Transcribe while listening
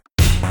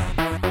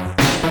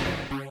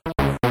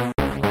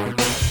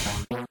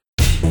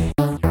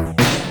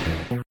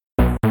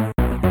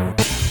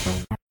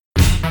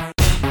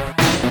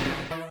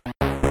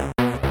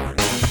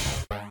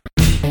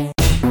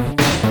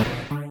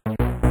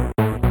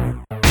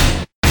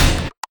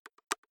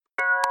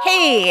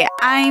Hey,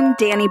 I'm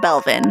Danny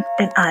Belvin.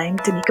 And I'm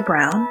Danica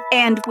Brown.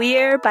 And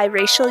we're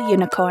Biracial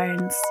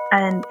Unicorns.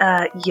 And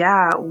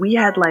we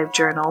had live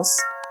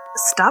journals.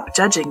 Stop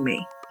judging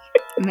me.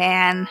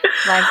 Man,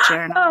 live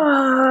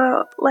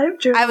journal. Live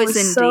journal. I was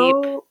in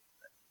deep.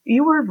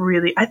 You were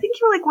really, I think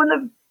you were like one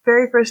of the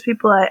very first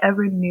people I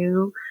ever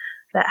knew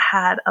that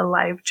had a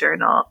live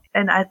journal.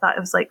 And I thought it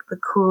was like the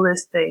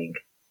coolest thing.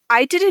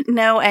 I didn't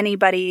know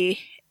anybody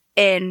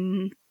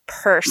in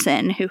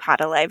person who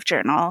had a live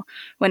journal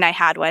when I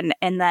had one.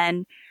 And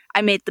then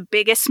I made the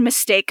biggest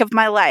mistake of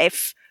my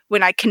life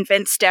when I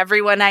convinced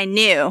everyone I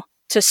knew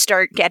to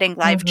start getting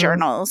live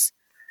journals.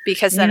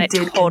 Because then it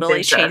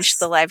totally changed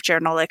the live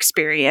journal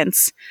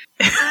experience.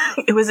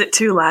 Was it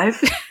too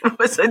live?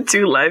 Was it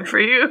too live for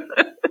you?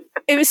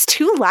 It was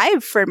too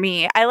live for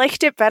me. I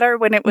liked it better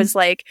when it was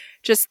like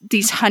just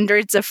these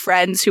hundreds of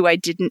friends who I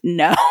didn't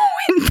know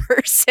in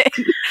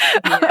person.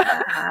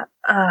 Yeah.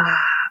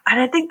 And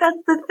I think that's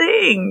the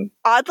thing.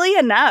 Oddly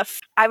enough,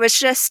 I was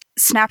just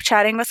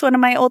Snapchatting with one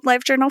of my old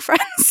live journal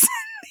friends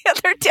the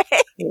other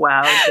day.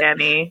 Wow,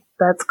 Danny.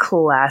 That's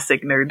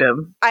classic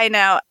nerddom. I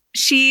know.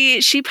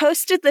 She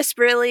posted this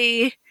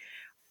really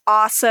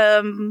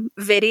awesome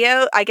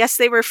video. I guess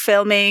they were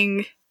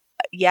filming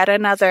yet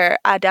another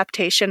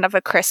adaptation of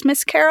A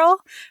Christmas Carol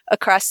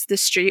across the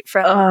street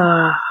from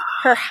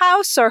her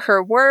house or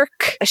her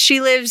work.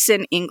 She lives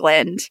in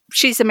England.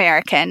 She's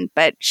American,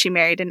 but she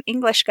married an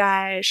English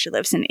guy. She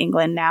lives in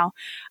England now.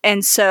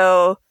 And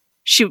so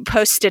she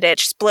posted it. It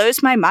just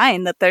blows my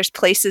mind that there's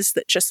places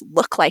that just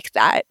look like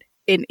that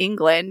in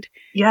England.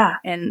 Yeah.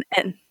 And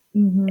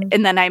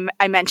then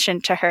I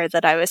mentioned to her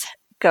that I was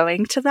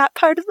going to that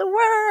part of the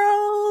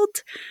world,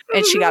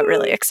 and she got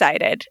really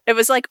excited. It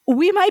was like,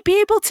 we might be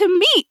able to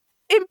meet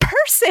in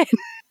person.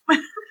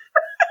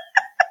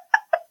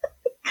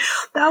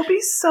 That would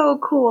be so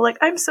cool. Like,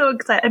 I'm so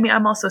excited. I mean,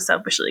 I'm also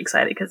selfishly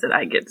excited because then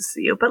I get to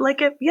see you. But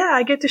like,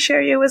 I get to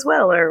share you as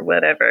well or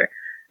whatever.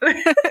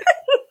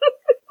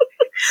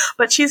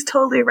 But she's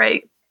totally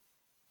right.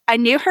 I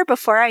knew her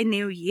before I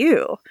knew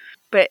you,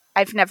 but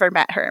I've never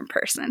met her in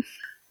person.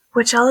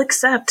 Which I'll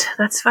accept.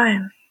 That's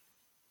fine.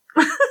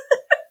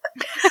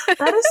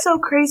 That is so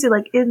crazy,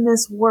 like, in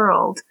this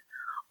world.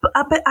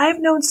 But I've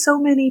known so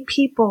many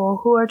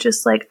people who are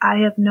just like, I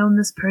have known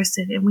this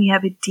person and we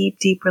have a deep,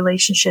 deep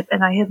relationship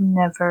and I have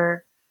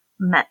never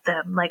met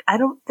them. Like, I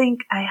don't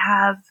think I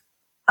have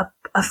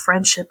a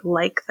friendship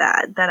like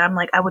that I'm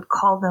like, I would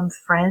call them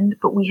friend,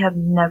 but we have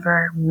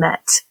never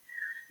met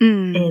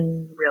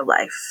in real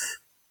life.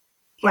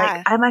 Like,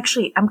 Yeah.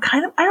 I'm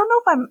kind of, I don't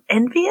know if I'm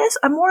envious.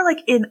 I'm more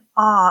like in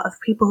awe of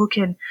people who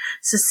can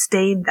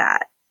sustain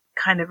that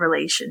kind of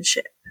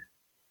relationship.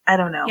 I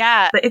don't know.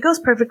 Yeah. But it goes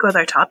perfect with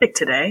our topic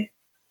today.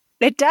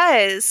 It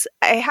does.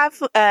 I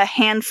have a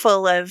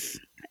handful of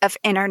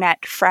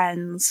internet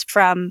friends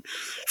from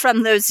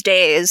those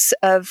days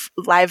of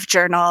live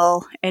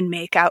journal and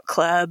makeout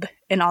club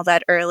and all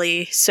that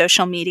early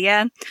social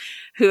media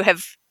who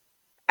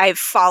I've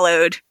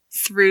followed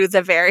through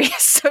the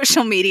various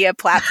social media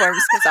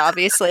platforms because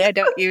obviously I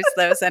don't use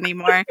those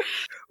anymore.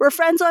 We're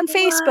friends on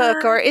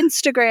Facebook or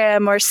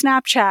Instagram or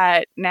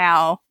Snapchat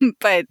now,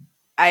 but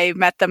I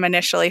met them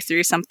initially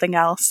through something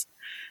else.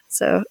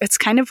 So it's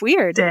kind of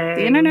weird. Dang.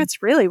 The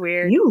internet's really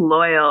weird. You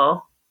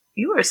loyal.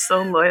 You are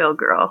so loyal,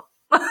 girl.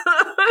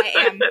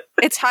 I am.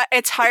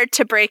 It's hard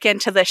to break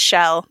into the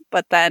shell,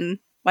 but then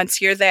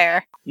once you're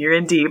there, you're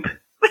in deep.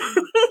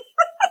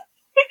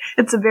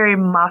 It's a very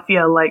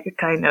mafia-like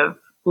kind of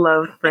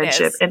love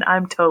friendship, and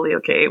I'm totally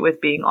okay with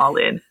being all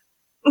in.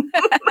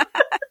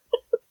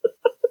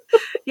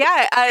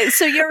 Yeah,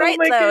 so you're right,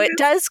 though. Goodness. It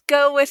does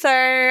go with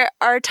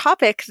our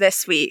topic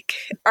this week.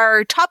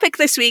 Our topic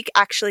this week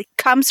actually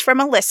comes from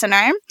a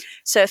listener.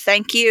 So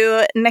thank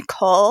you,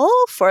 Nicole,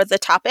 for the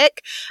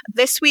topic.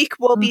 This week,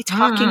 we'll be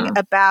talking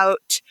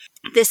about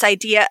this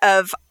idea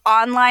of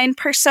online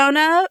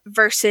persona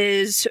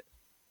versus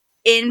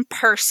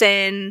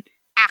in-person,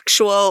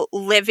 actual,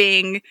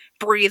 living,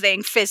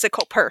 breathing,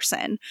 physical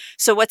person.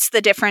 So what's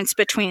the difference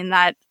between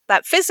that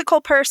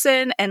physical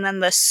person and then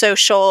the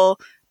social,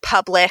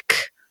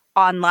 public,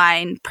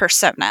 online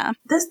persona?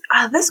 This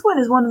one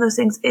is one of those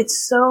things,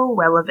 it's so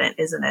relevant,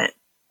 isn't it?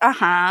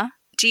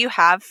 Do you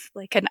have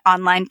like an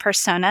online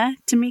persona,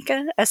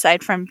 Danica,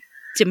 aside from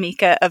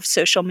Danica of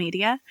social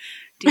media?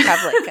 Do you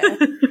have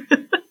like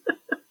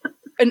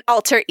an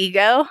alter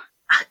ego?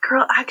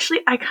 Girl,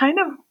 actually, I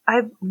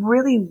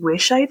really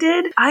wish I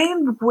did.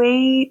 I'm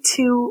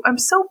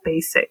so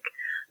basic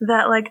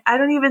that like, I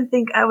don't even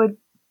think I would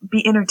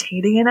be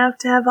entertaining enough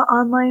to have an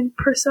online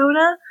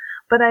persona.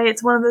 But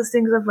it's one of those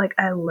things of like,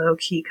 I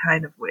low-key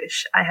kind of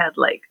wish I had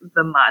like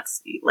the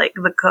motsy, like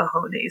the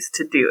cojones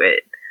to do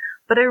it.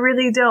 But I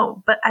really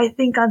don't. But I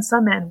think on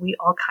some end we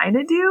all kind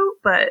of do,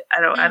 but I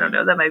don't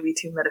know, that might be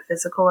too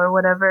metaphysical or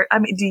whatever. I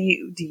mean, do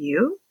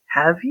you?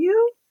 Have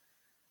you?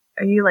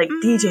 Are you like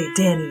DJ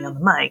Danny on the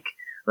mic?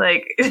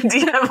 Like, do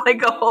you have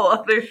like a whole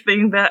other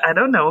thing that I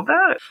don't know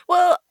about?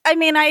 Well, I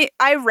mean, I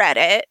read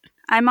it.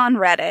 I'm on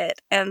Reddit,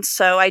 and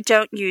so I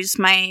don't use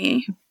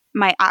my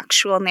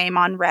actual name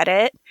on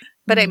Reddit.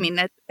 But I mean,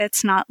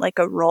 it's not like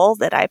a role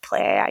that I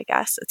play, I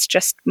guess. It's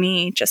just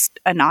me, just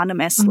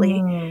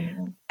anonymously.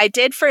 I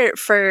did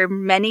for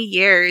many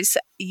years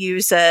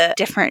use a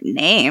different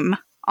name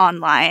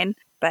online,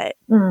 but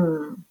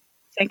I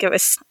think it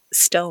was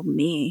still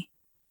me.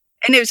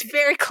 And it was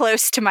very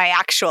close to my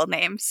actual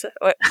name, so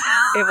it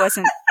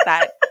wasn't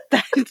that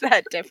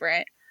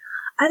different.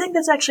 I think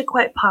that's actually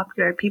quite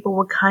popular. People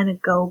will kind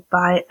of go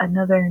by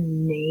another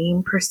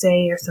name per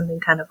se, or something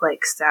kind of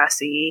like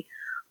sassy,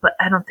 but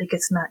I don't think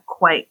it's not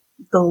quite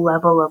the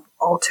level of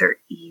alter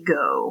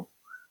ego.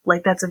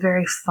 Like, that's a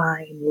very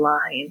fine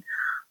line.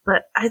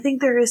 But I think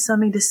there is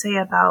something to say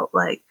about,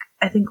 like,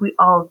 I think we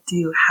all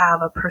do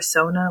have a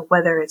persona,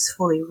 whether it's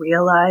fully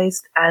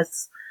realized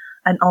as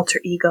an alter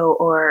ego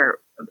or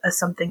as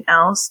something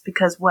else,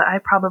 because what I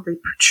probably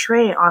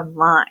portray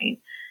online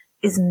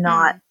is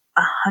not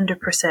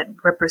 100%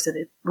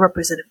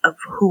 representative of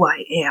who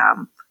I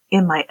am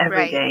in my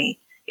everyday,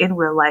 in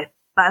real life.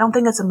 But I don't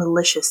think it's a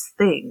malicious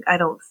thing. I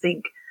don't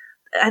think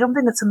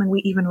that's something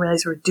we even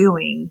realize we're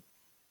doing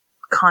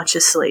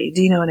consciously.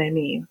 Do you know what I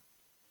mean?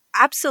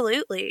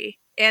 Absolutely.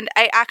 And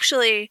I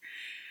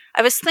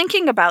was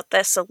thinking about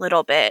this a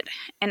little bit,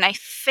 and I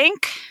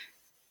think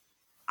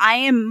I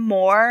am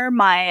more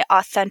my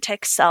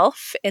authentic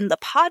self in the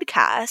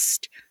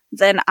podcast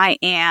than I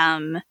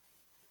am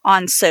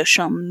on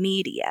social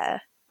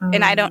media.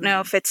 And I don't know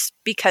if it's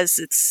because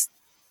it's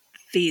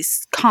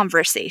these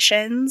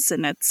conversations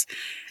and it's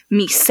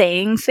me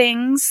saying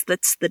things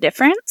that's the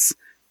difference.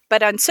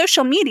 But on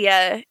social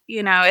media,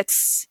 you know,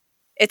 it's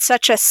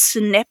such a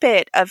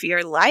snippet of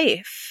your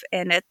life,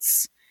 and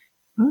it's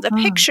the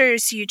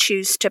pictures you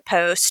choose to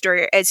post,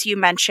 or as you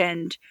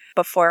mentioned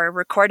before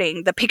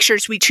recording, the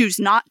pictures we choose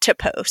not to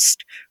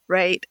post,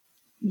 right?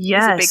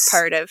 Yes. Is a big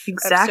part of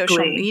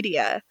social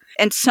media.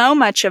 And so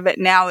much of it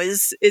now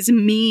is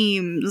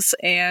memes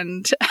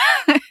and,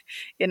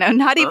 you know,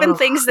 not even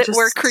things that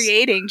we're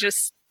creating,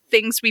 just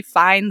things we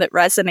find that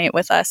resonate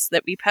with us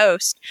that we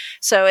post.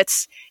 So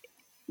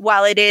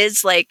while it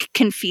is like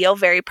can feel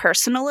very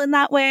personal in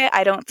that way,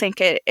 I don't think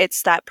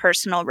it's that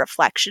personal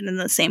reflection in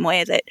the same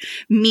way that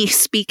me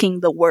speaking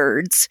the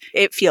words,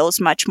 it feels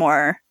much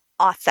more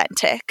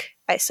authentic,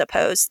 I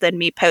suppose, than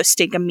me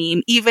posting a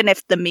meme, even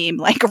if the meme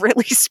like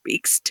really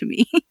speaks to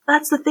me.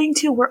 That's the thing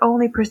too. We're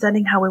only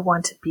presenting how we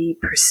want to be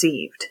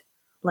perceived.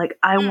 Like,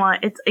 I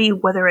want it's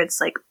whether it's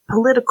like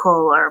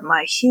political or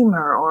my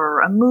humor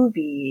or a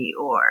movie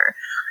or,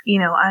 you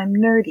know, I'm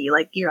nerdy.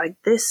 Like, you're like,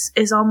 this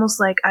is almost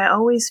like, I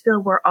always feel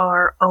we're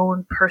our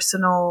own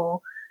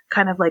personal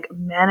kind of like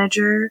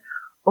manager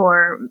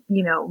or,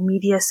 you know,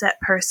 media set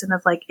person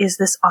of like, is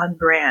this on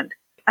brand?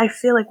 I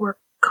feel like we're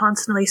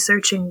constantly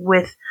searching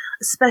with,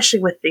 especially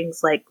with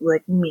things like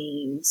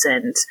memes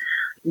and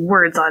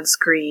words on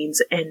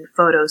screens and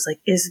photos,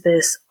 like, is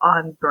this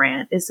on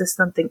brand? Is this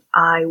something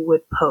I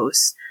would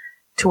post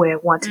to where I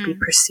want to be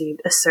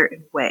perceived a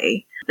certain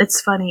way? It's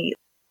funny,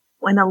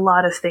 when a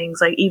lot of things,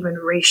 like even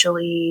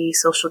racially,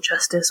 social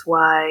justice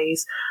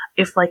wise,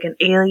 if like an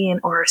alien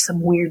or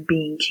some weird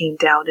being came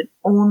down and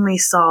only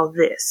saw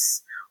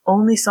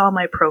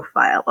my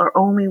profile or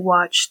only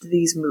watched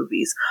these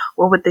movies,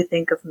 what would they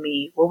think of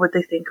me? What would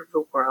they think of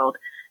the world?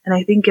 And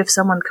I think if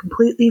someone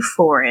completely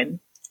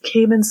foreign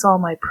came and saw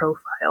my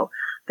profile,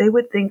 they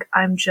would think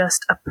I'm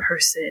just a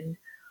person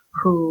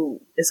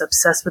who is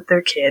obsessed with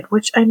their kid,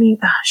 which, I mean,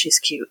 she's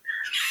cute.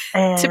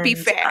 And, to be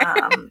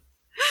fair.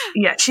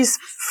 Yeah, she's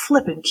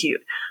flippin'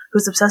 cute.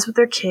 Who's obsessed with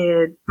their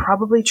kid,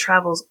 probably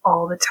travels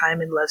all the time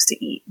and loves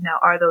to eat. Now,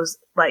 are those,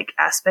 like,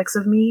 aspects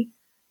of me?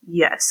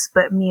 Yes.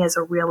 But me as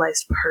a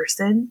realized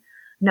person?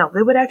 No,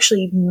 they would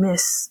actually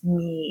miss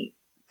me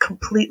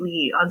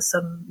completely on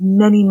some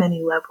many,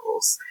 many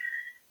levels.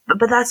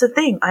 But that's the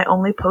thing. I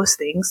only post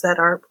things that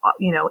are,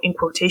 you know, in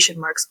quotation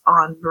marks,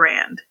 on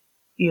brand,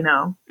 you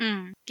know?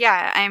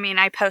 Yeah, I mean,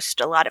 I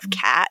post a lot of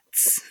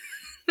cats.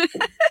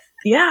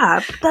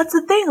 Yeah, but that's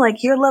the thing.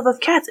 Like, your love of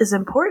cats is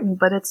important,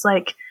 but it's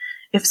like,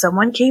 if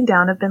someone came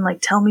down and been like,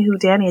 tell me who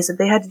Danny is, if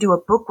they had to do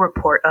a book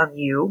report on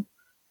you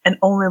and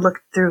only look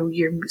through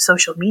your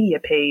social media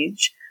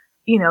page,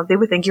 you know, they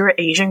would think you're an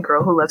Asian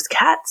girl who loves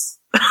cats.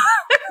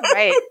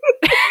 Right.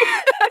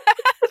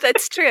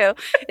 That's true.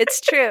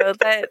 It's true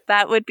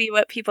that would be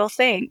what people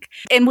think.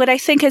 And what I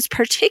think is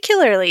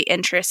particularly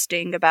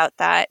interesting about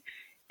that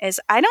is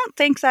I don't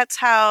think that's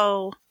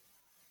how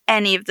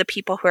any of the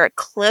people who are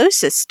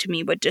closest to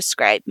me would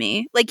describe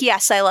me. Like,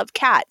 yes, I love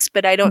cats,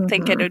 but I don't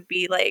think it would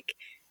be like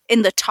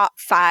in the top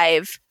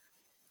 5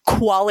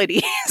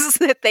 qualities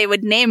that they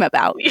would name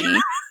about me,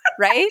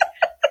 right?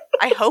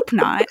 I hope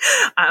not.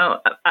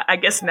 I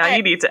guess now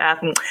you need to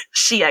ask,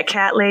 she a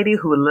cat lady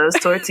who loves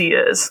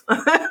tortillas.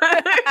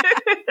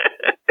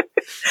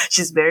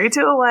 She's married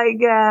to a white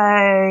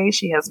guy.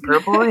 She has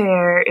purple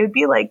hair. It'd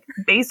be like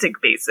basic.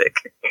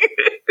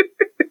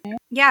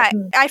 Yeah,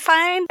 I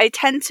find I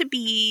tend to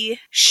be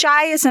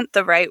shy isn't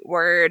the right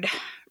word.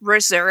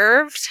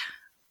 Reserved.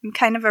 I'm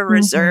kind of a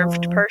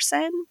reserved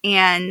person.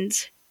 And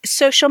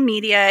social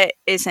media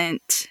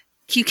isn't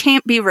you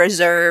can't be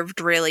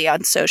reserved really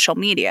on social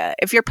media.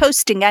 If you're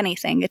posting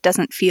anything, it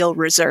doesn't feel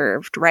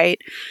reserved, right?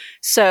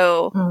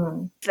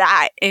 So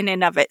that in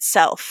and of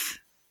itself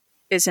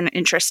is an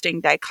interesting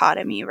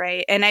dichotomy,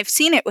 right? And I've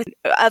seen it with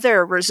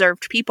other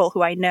reserved people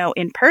who I know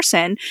in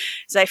person,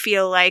 is I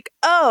feel like,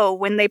 oh,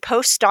 when they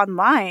post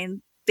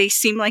online, they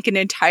seem like an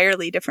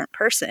entirely different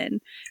person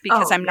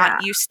because I'm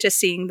not used to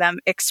seeing them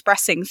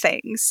expressing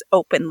things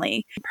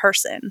openly in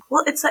person.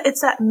 Well, it's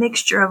that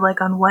mixture of,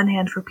 like, on one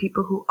hand, for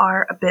people who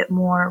are a bit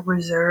more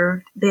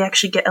reserved, they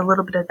actually get a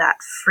little bit of that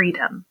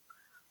freedom.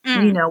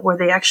 You know, where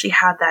they actually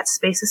have that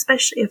space,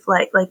 especially if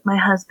like my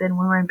husband,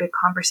 when we're in big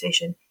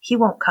conversation, he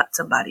won't cut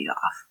somebody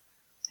off.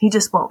 He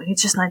just won't.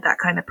 He's just not that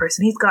kind of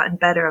person. He's gotten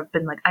better. I've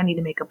been like, I need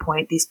to make a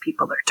point. These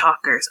people are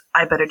talkers.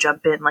 I better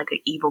jump in like an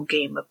evil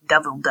game of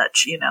Devil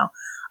Dutch, you know.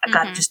 I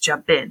gotta just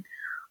jump in,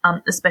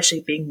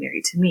 especially being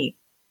married to me.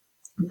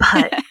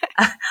 But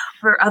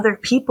for other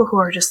people who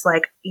are just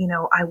like, you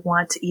know, I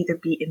want to either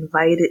be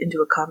invited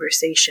into a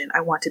conversation, I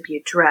want to be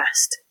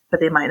addressed, but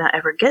they might not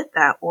ever get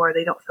that, or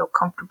they don't feel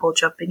comfortable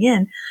jumping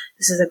in,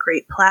 this is a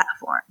great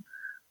platform.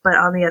 But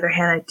on the other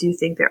hand, I do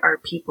think there are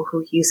people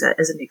who use it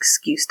as an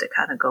excuse to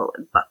kind of go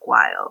and buck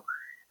wild.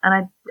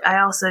 And I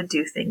also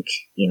do think,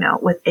 you know,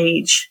 with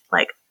age,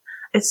 like,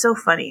 it's so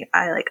funny.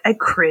 I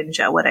cringe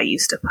at what I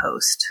used to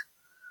post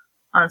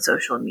on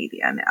social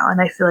media now. And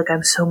I feel like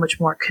I'm so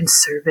much more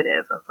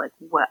conservative of like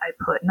what I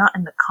put, not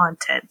in the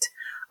content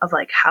of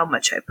like how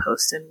much I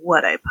post and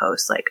what I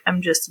post. Like,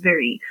 I'm just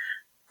very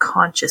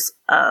conscious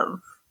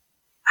of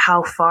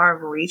how far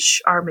of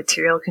reach our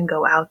material can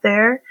go out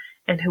there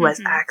and who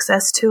has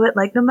access to it.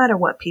 Like, no matter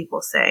what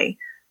people say,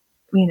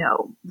 you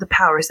know, the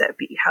powers that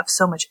be have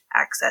so much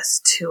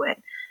access to it.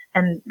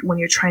 And when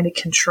you're trying to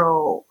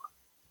control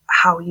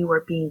how you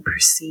are being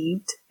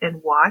perceived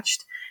and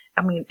watched,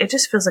 I mean, it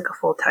just feels like a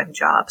full-time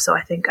job. So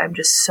I think I'm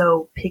just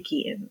so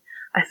picky, and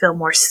I feel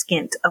more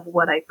skint of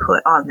what I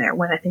put on there.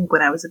 When I think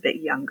when I was a bit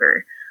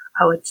younger,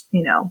 I would,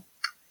 you know,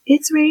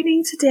 it's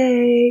raining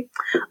today.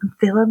 I'm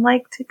feeling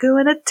like to go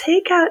in a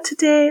takeout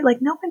today. Like,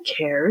 no one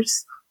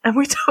cares. And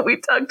we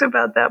talked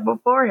about that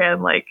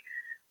beforehand. Like,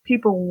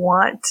 people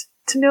want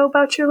to know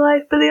about your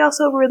life, but they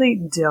also really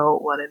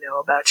don't want to know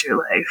about your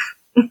life.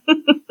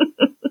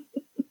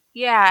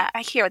 Yeah,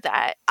 I hear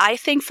that. I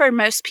think for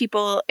most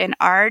people in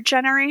our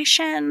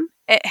generation,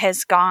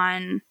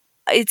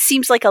 it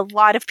seems like a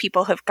lot of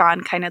people have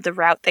gone kind of the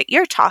route that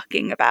you're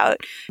talking about,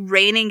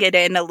 reining it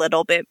in a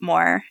little bit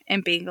more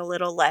and being a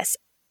little less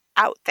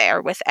out there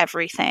with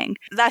everything.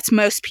 That's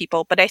most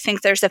people, but I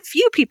think there's a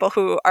few people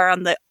who are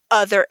on the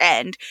other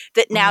end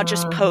that now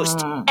just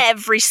post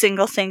every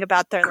single thing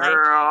about their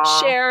life,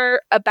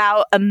 share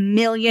about 1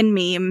 million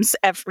memes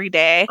every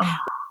day.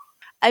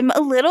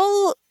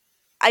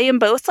 I am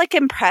both like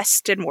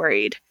impressed and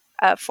worried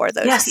for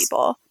those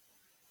people.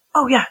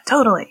 Oh yeah,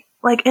 totally.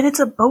 Like, and it's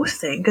a both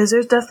thing, because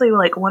there's definitely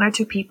like 1 or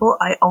 2 people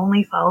I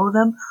only follow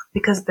them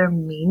because their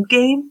meme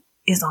game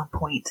is on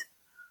point.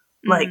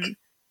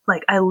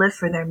 Like I live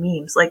for their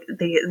memes. Like,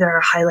 they're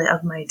a highlight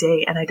of my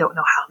day, and I don't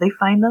know how they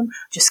find them.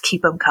 Just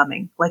keep them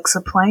coming. Like,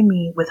 supply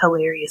me with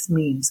hilarious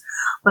memes.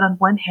 But on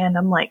one hand,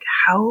 I'm like,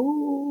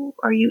 how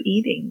are you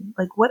eating?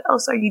 Like, what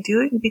else are you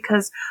doing?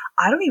 Because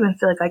I don't even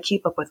feel like I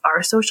keep up with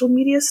our social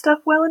media stuff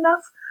well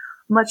enough,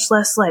 much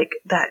less like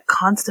that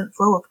constant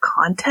flow of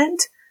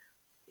content.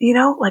 You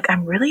know, like,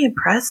 I'm really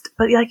impressed,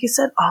 but like you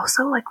said,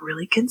 also like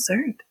really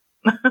concerned.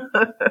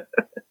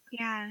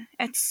 Yeah,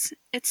 it's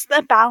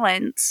the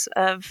balance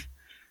of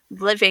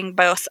living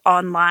both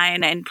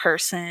online and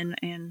person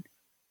and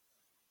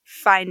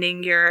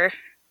finding your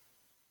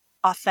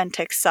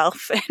authentic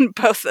self in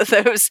both of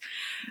those.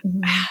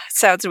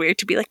 Sounds weird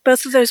to be like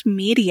both of those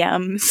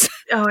mediums,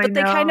 but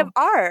they kind of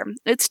are.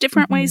 It's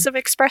different ways of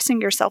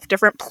expressing yourself,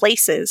 different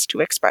places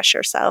to express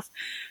yourself,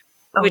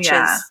 which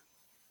is,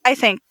 I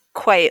think,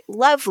 quite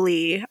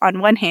lovely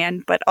on one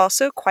hand, but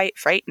also quite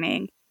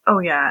frightening. Oh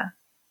yeah.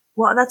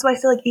 Well, that's why I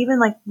feel like even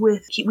like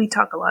we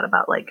talk a lot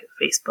about like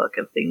Facebook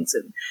and things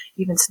and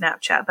even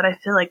Snapchat, but I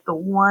feel like the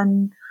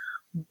one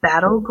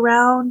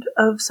battleground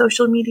of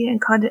social media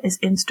and content is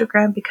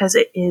Instagram, because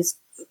it is,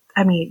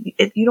 I mean,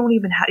 you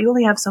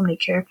only have so many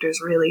characters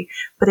really,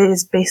 but it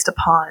is based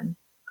upon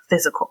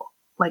physical.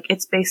 Like,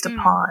 it's based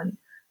upon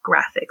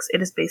graphics.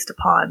 It is based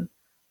upon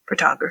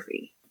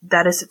photography.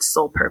 That is its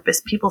sole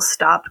purpose. People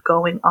stopped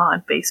going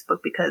on Facebook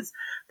because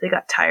they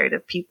got tired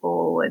of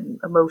people and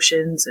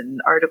emotions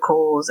and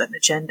articles and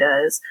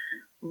agendas,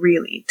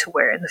 really, to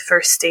where in the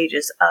first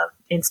stages of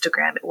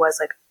Instagram, it was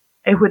like,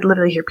 I would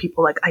literally hear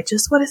people like, I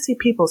just want to see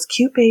people's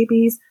cute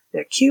babies,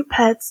 their cute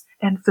pets,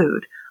 and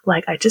food.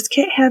 Like, I just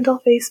can't handle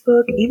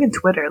Facebook, even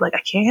Twitter. Like,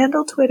 I can't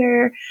handle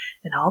Twitter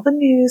and all the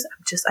news.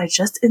 I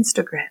just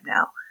Instagram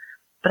now.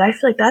 But I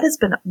feel like that has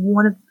been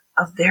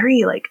a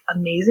very like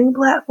amazing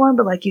platform,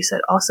 but like you said,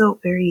 also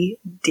very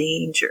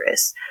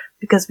dangerous,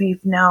 because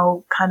we've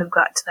now kind of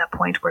got to that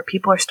point where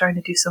people are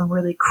starting to do some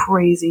really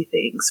crazy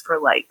things for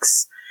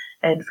likes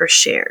and for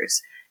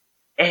shares.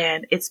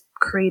 And it's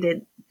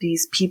created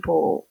these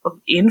people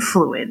of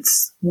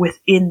influence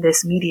within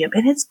this medium.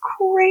 And it's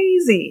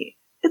crazy.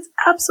 It's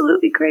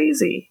absolutely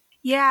crazy.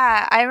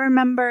 Yeah, I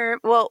remember,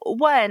 well,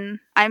 one,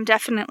 I'm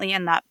definitely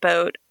in that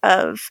boat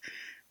of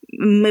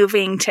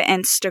moving to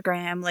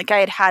Instagram. Like,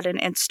 I had an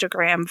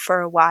Instagram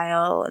for a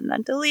while and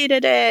then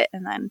deleted it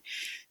and then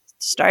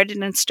started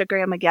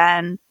Instagram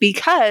again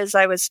because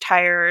I was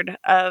tired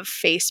of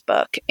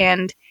Facebook.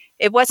 And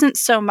it wasn't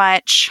so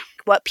much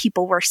what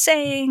people were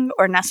saying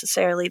or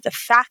necessarily the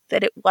fact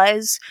that it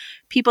was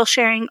people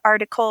sharing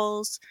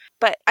articles.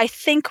 But I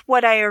think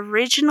what I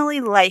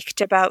originally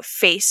liked about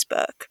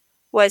Facebook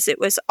was it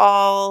was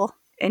all,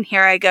 and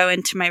here I go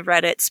into my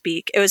Reddit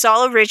speak, it was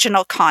all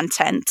original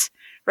content,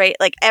 right?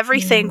 Like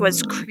everything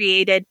was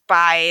created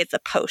by the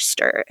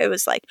poster. It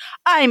was like,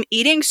 I'm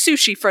eating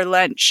sushi for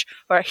lunch,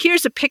 or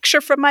here's a picture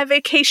from my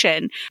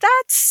vacation.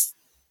 That's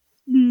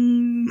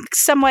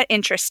somewhat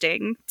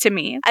interesting to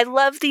me. I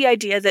love the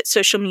idea that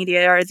social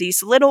media are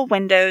these little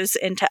windows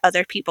into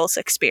other people's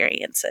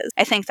experiences.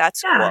 I think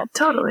that's cool.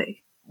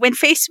 Totally. When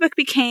Facebook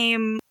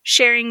became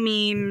sharing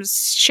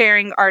memes,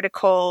 sharing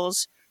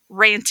articles,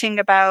 ranting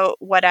about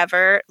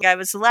whatever, I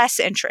was less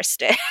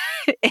interested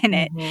in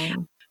it.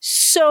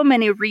 So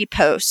many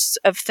reposts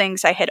of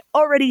things I had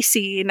already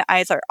seen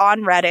either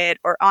on Reddit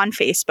or on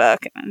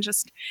Facebook, and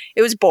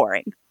it was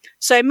boring.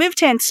 So I moved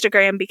to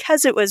Instagram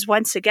because it was,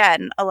 once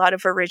again, a lot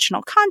of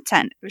original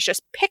content. It was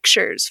just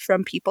pictures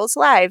from people's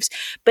lives.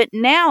 But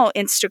now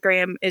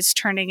Instagram is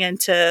turning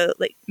into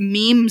like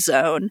meme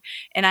zone.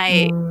 And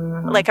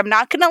I'm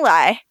not going to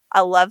lie,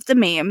 I love the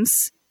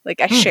memes. Like,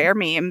 I share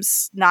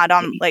memes, not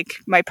on like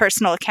my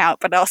personal account,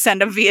 but I'll send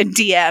them via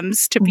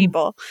DMs to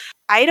people.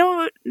 I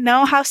don't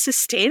know how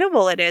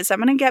sustainable it is. I'm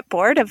going to get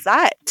bored of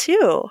that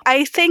too.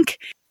 I think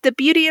the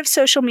beauty of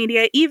social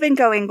media, even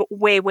going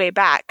way, way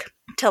back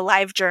to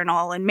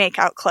LiveJournal and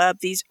Makeout Club,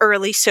 these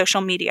early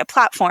social media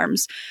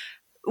platforms,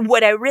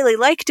 what I really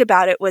liked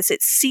about it was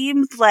it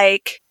seemed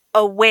like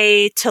a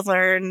way to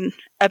learn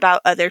about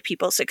other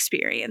people's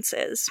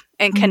experiences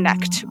and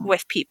connect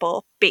with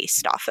people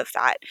based off of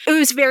that. It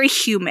was very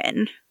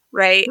human,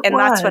 right?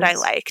 That's what I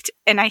liked.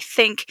 And I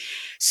think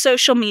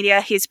social media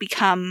has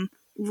become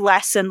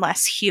less and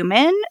less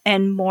human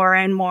and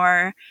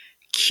more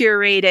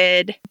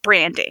curated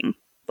branding.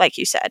 Like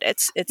you said,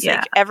 it's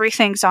like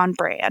everything's on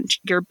brand.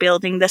 You're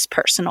building this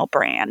personal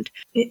brand.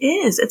 It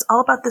is. It's all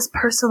about this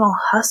personal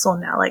hustle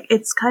now. Like,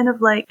 it's kind of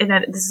like, and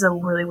this is a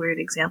really weird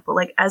example.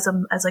 Like, as a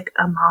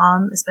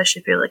mom,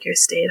 especially if you're like your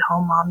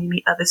stay-at-home mom, you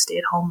meet other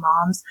stay-at-home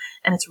moms,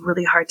 and it's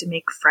really hard to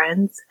make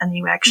friends. And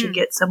you actually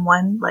get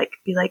someone like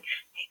be like,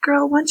 "Hey,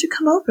 girl, why don't you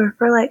come over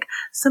for like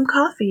some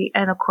coffee?"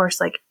 And of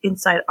course, like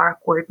inside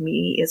awkward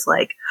me is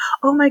like,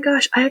 "Oh my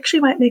gosh, I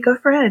actually might make a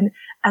friend."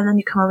 And then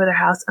you come over their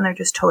house and they're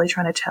just totally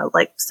trying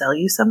to sell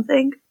you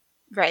something.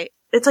 Right.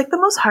 It's like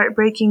the most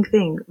heartbreaking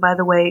thing. By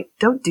the way,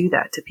 don't do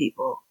that to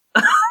people.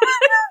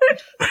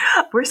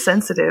 We're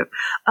sensitive.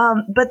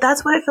 But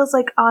that's what it feels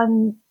like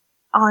on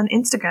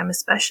Instagram,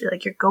 especially.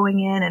 Like, you're going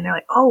in and they're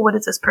like, "Oh, what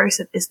is this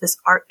person? Is this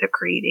art they're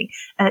creating?"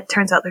 And it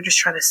turns out they're just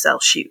trying to sell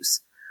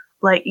shoes.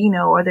 Like,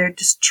 or they're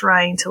just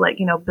trying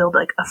to build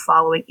like a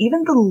following.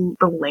 Even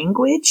the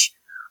language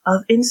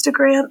of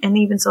Instagram and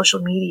even social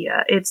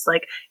media, it's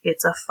like,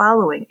 it's a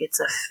following, it's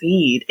a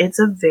feed, it's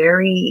a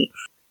very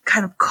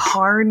kind of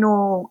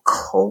carnal,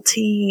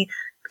 culty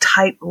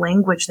type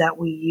language that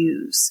we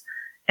use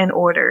in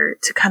order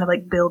to kind of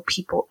like build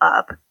people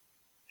up.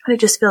 And it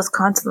just feels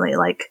constantly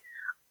like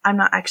I'm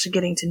not actually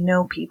getting to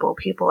know people.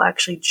 People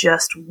actually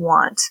just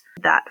want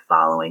that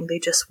following. They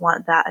just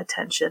want that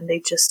attention.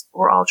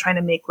 We're all trying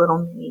to make little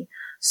mini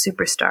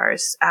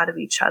superstars out of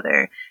each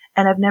other.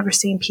 And I've never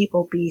seen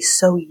people be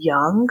so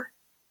young,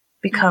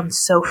 become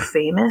so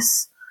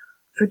famous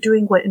for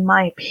doing what, in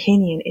my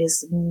opinion,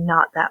 is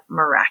not that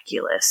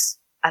miraculous.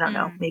 I don't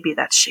know. Maybe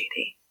that's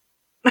shady.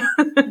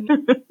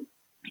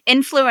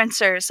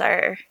 Influencers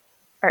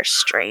are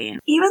strange.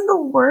 Even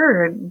the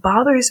word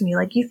bothers me.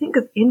 Like, you think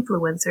of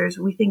influencers,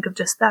 we think of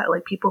just that,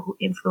 like people who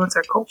influence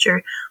our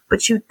culture,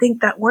 but you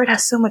think that word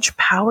has so much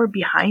power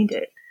behind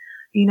it.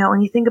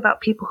 And you think about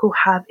people who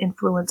have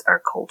influenced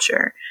our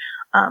culture.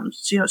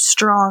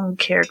 Strong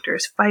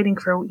characters fighting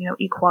for,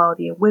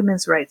 equality and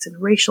women's rights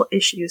and racial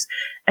issues.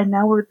 And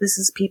now this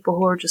is people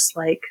who are just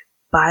like,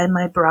 buy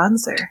my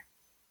bronzer,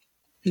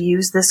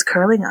 use this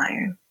curling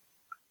iron,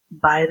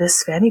 buy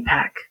this fanny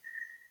pack.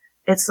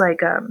 It's like,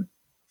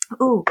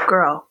 ooh,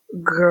 girl,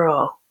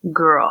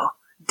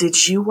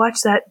 did you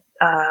watch that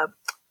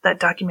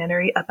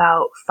documentary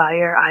about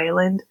Fire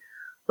Island?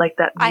 Like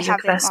that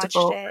music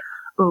festival? Watched it.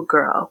 Ooh,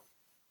 girl.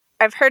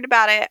 I've heard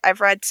about it. I've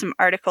read some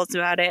articles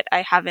about it.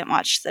 I haven't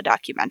watched the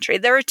documentary.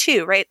 There were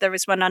two, right? There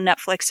was one on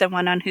Netflix and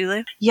one on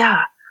Hulu.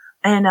 Yeah.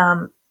 And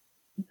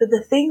but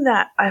the thing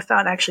that I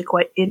found actually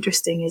quite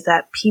interesting is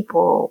that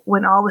people,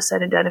 when all was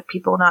said and done,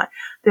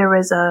 there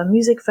was a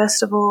music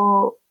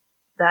festival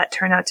that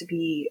turned out to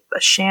be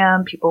a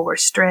sham. People were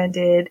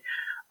stranded.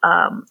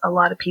 A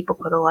lot of people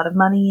put a lot of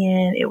money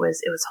in. It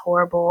was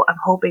horrible. I'm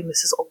hoping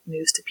this is old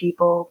news to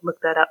people. Look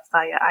that up,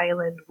 Fire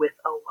Island with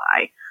a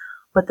Y.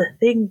 But the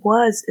thing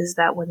is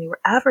that when they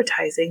were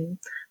advertising,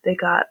 they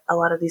got a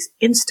lot of these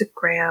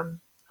Instagram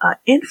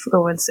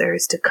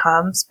influencers to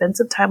come spend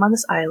some time on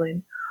this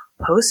island,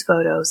 post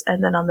photos,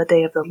 and then on the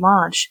day of the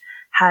launch,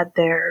 had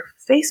their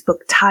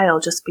Facebook tile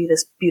just be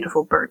this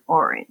beautiful burnt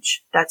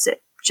orange. That's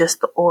it, just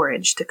the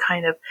orange to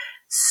kind of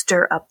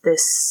stir up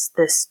this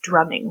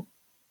drumming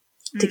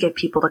to get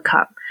people to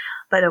come.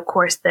 But of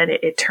course, then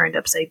it turned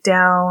upside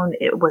down.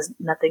 It was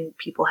nothing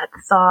people had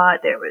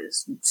thought. There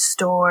was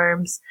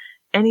storms.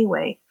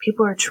 Anyway,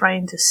 people are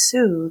trying to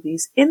sue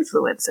these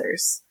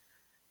influencers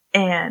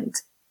and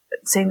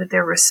saying that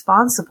they're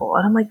responsible.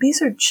 And I'm like,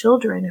 these are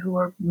children who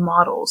are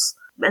models,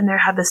 and they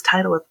have this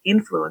title of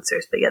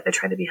influencers, but yet they're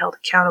trying to be held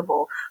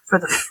accountable for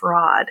the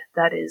fraud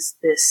that is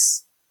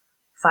this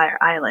Fire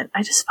Island.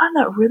 I just find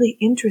that really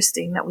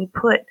interesting that we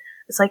put,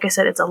 it's like I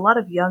said, it's a lot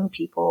of young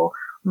people,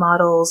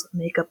 models,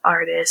 makeup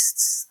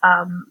artists,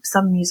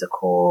 some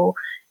musical,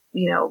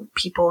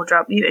 people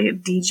drop,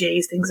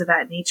 DJs, things of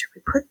that nature.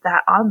 We put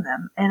that on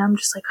them. And I'm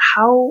just like,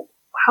 how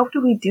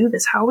do we do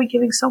this? How are we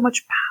giving so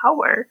much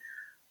power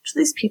to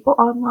these people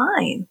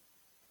online?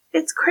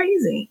 It's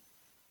crazy.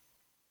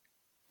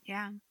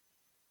 Yeah.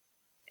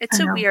 It's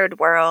a weird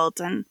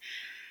world. And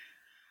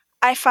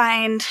I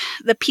find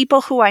the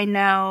people who I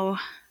know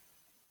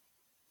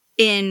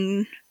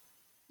in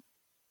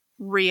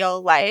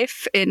real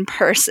life, in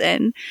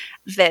person,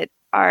 that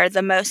are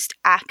the most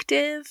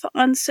active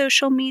on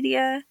social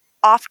media,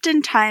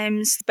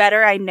 oftentimes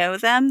better I know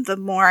them, the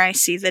more I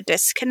see the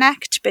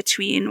disconnect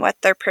between what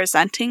they're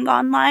presenting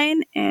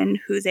online and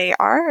who they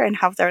are and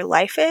how their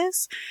life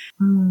is.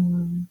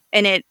 And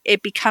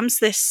it becomes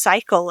this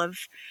cycle of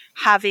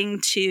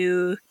having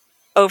to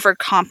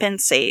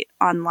overcompensate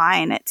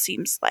online, it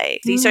seems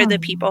like. These are the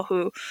people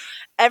who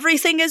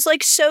everything is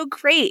like so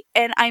great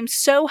and I'm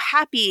so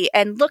happy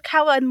and look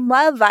how in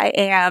love I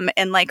am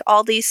and like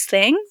all these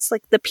things.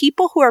 Like the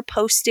people who are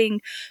posting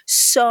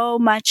so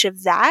much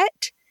of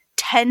that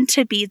tend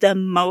to be the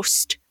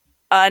most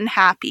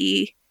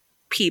unhappy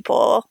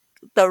people,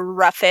 the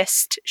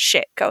roughest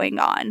shit going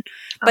on.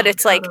 But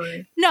it's totally.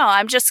 Like, no,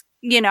 I'm just,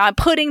 I'm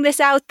putting this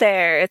out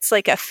there. It's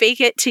like a fake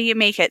it till you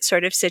make it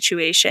sort of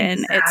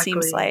situation. Exactly. It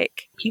seems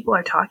like people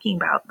are talking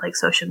about like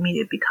social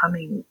media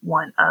becoming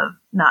one of,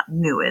 not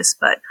newest,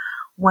 but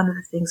one of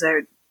the things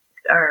that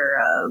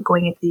are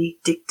going at the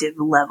addictive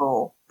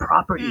level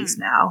properties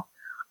now.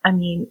 I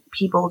mean,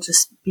 people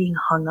just being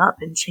hung up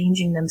and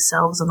changing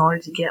themselves in order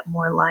to get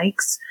more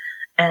likes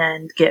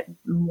and get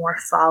more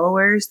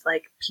followers.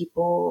 Like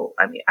people,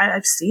 I mean,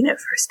 I've seen it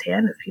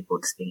firsthand of people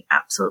just being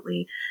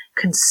absolutely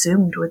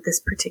consumed with this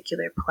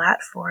particular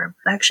platform.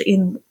 Actually,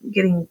 in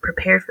getting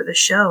prepared for the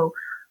show,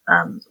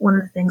 one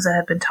of the things that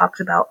have been talked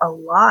about a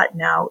lot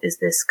now is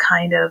this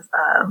kind of,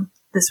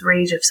 this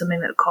rage of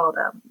something that's called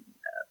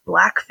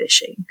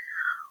blackfishing,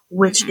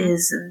 which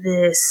is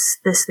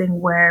this thing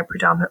where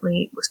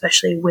predominantly,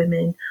 especially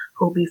women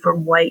who will be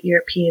from white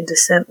European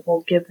descent,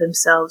 will give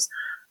themselves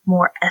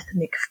more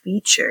ethnic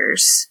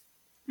features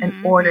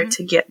in order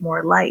to get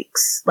more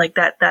likes. Like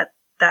that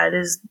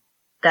is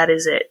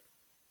it.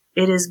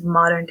 It is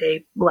modern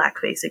day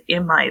blackfacing,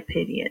 in my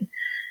opinion.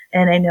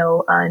 And I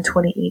know in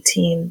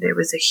 2018 there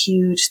was a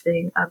huge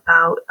thing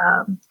about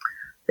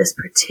this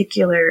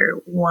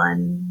particular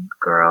one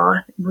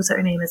girl. What's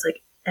her name? Is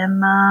like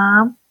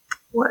Emma.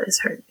 What is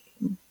her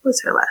name?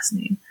 What's her last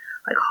name?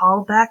 Like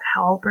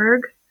Hallberg.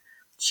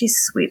 She's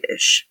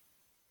Swedish.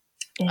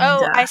 And,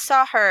 I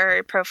saw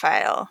her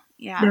profile.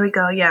 Yeah. There we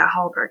go. Yeah,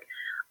 Hallberg.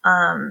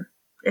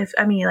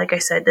 Like I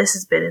said, this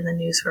has been in the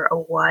news for a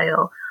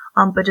while.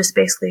 But just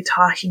basically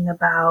talking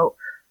about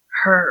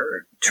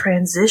her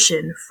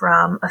transition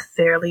from a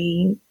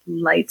fairly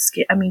light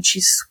skin,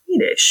 she's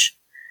Swedish,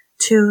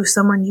 to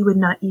someone you would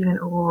not even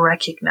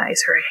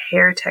recognize. Her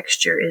hair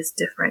texture is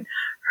different.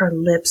 Her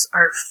lips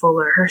are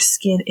fuller. Her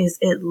skin is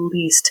at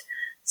least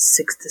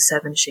 6 to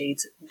 7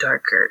 shades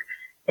darker.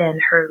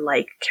 And her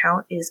like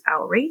count is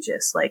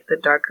outrageous. Like the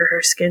darker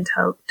her skin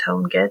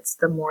tone gets,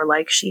 the more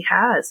like she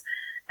has.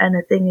 And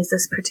the thing is,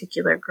 this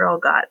particular girl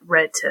got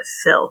read to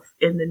filth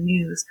in the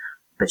news,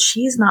 but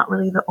she's not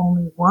really the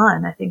only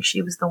one. I think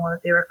she was the one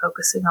that they were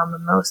focusing on the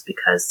most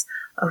because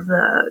of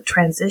the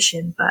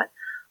transition. But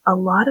a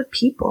lot of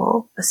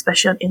people,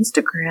 especially on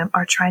Instagram,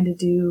 are trying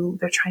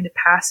to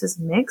pass as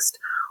mixed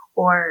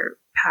or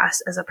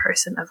pass as a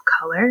person of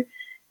color.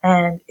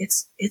 And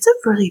it's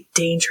a really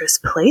dangerous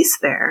place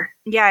there.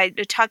 Yeah,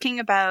 talking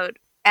about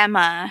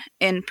Emma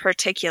in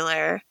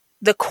particular,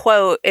 the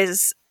quote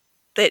is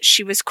that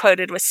she was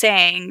quoted with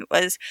saying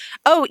was,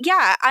 "Oh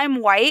yeah, I'm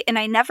white and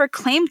I never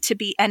claimed to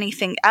be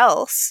anything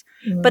else."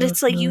 Mm-hmm. But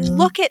it's like you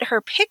look at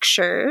her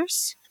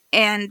pictures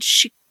and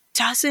she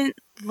doesn't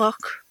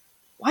look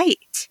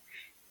white.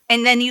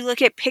 And then you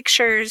look at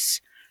pictures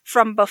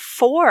from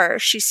before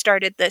she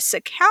started this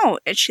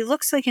account and she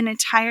looks like an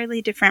entirely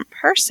different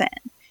person.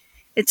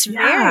 It's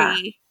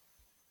very,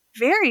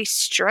 very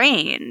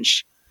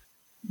strange.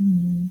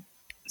 Mm-hmm.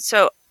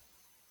 So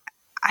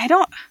I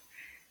don't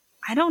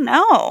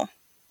know.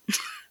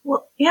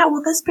 Well,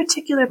 this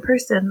particular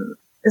person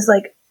is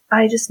like,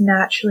 I just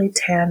naturally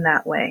tan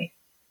that way.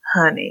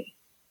 Honey.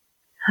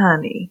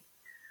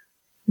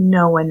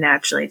 No one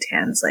naturally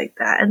tans like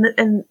that.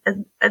 And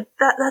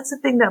that's the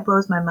thing that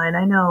blows my mind.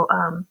 I know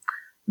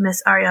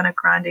Miss Ariana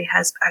Grande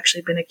has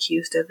actually been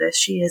accused of this.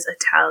 She is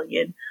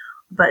Italian,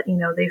 but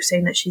they're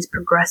saying that she's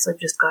progressive,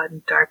 just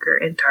gotten darker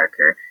and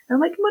darker. And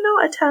I'm like, well, no,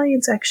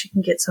 Italians actually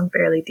can get some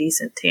fairly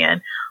decent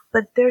tan.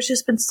 But there's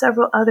just been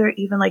several other,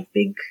 even like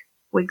big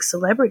wig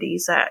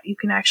celebrities that you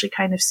can actually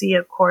kind of see.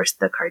 Of course,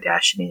 the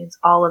Kardashians,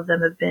 all of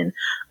them have been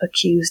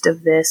accused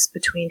of this,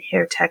 between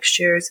hair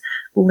textures,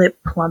 lip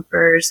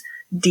plumpers,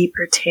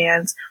 deeper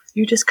tans.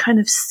 You're just kind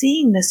of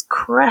seeing this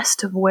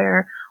crest of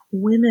where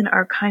women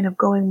are kind of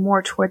going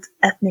more towards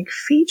ethnic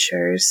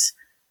features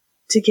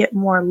to get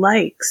more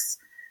likes.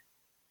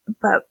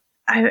 But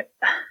I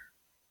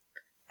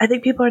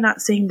think people are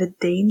not seeing the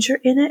danger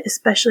in it,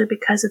 especially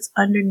because it's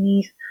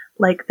underneath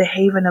like the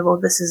haven of, oh,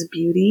 this is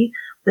beauty,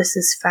 this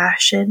is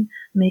fashion,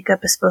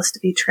 makeup is supposed to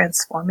be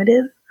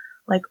transformative.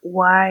 Like,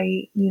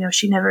 why,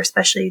 she never,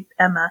 especially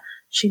Emma,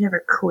 she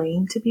never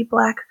claimed to be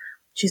black.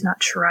 She's not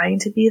trying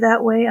to be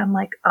that way. I'm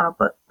like,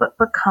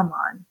 but come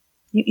on.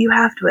 You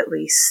have to at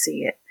least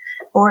see it.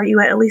 Or you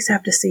at least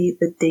have to see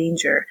the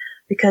danger,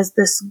 because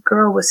this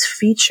girl was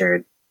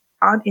featured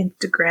on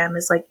Instagram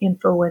as like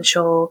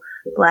influential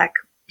black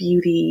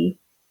beauty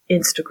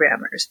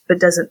Instagrammers, but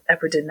doesn't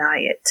ever deny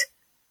it.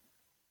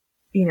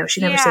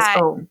 She never says,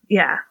 oh,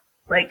 yeah,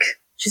 like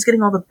she's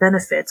getting all the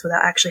benefits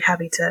without actually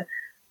having to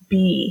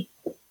be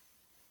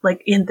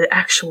like in the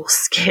actual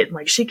skin.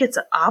 Like, she gets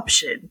an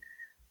option.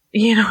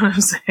 You know what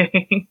I'm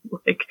saying?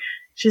 Like,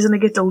 she's going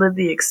to get to live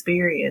the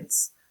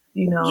experience.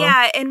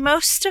 Yeah, in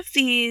most of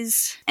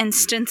these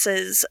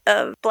instances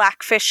of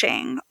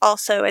blackfishing,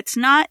 also, it's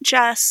not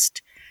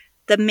just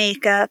the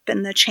makeup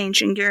and the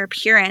changing your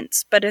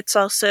appearance, but it's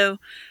also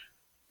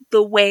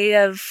the way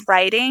of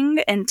writing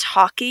and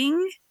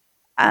talking.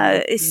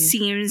 It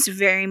seems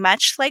very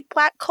much like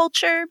Black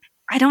culture.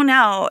 I don't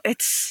know.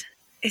 It's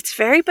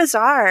very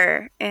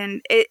bizarre,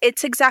 and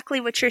it's exactly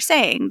what you're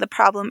saying. The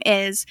problem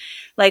is,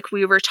 like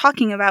we were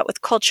talking about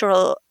with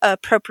cultural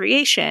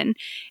appropriation,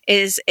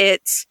 is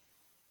it's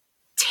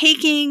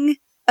taking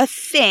a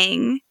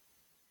thing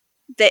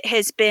that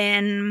has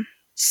been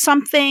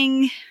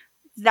something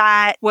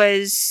that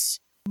was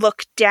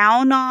looked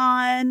down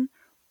on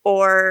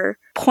or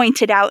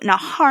pointed out in a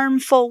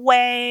harmful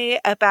way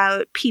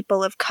about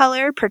people of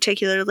color,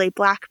 particularly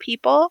Black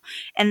people,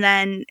 and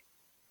then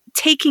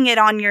taking it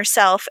on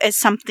yourself as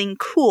something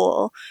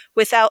cool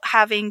without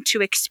having to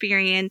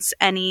experience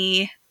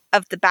any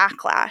of the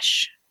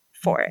backlash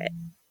for it.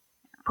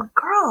 But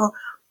girl,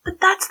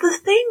 that's the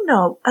thing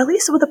though. At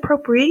least with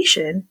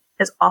appropriation,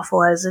 as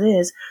awful as it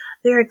is,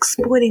 they're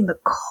exploiting the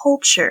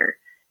culture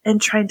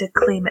and trying to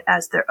claim it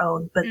as their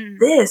own. But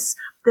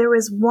there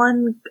was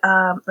one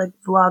like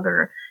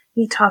vlogger,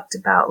 he talked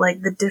about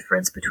like the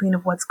difference between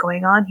of what's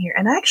going on here.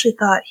 And I actually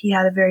thought he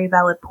had a very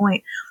valid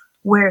point,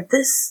 where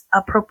this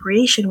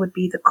appropriation would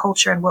be the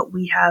culture and what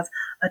we have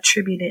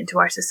attributed into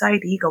our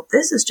society. You go,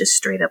 this is just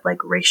straight up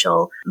like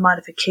racial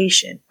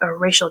modification or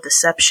racial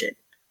deception.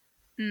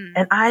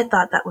 And I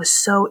thought that was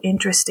so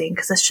interesting,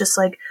 because it's just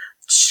like,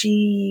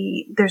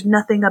 there's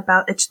nothing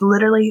about, it's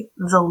literally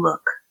the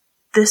look.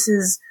 This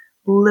is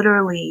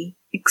literally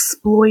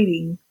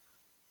exploiting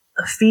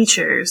the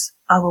features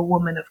of a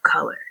woman of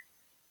color.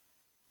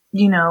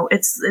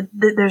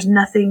 There's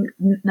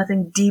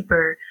nothing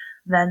deeper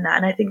than that.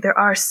 And I think there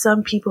are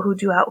some people who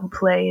do out and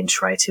play and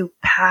try to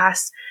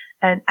pass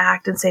and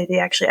act and say they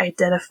actually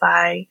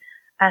identify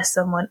as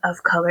someone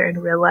of color in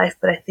real life.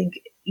 But I think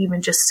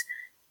even just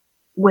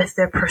with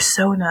their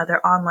persona,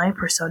 their online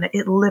persona,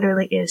 it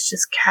literally is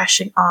just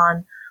cashing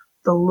on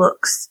the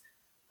looks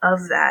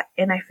of that.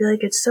 And I feel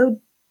like it's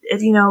so,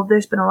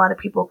 there's been a lot of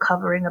people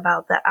covering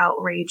about the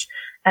outrage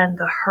and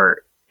the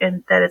hurt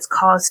and that it's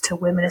caused to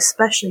women,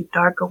 especially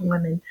darker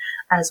women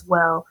as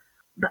well.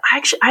 But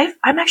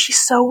I'm actually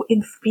so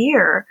in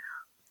fear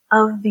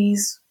of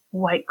these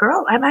white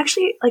girls. I'm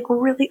actually like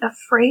really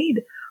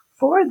afraid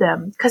for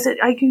them, because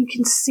you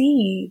can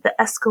see the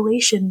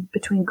escalation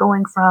between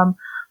going from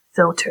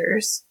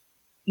filters,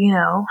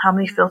 how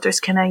many filters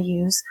can I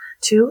use,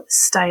 to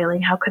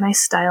styling, how can I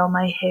style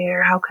my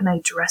hair, how can I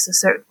dress a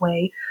certain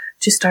way,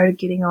 to start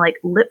getting like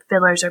lip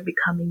fillers are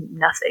becoming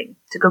nothing,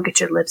 to go get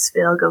your lips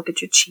filled, go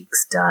get your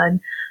cheeks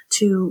done,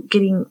 to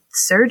getting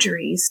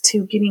surgeries,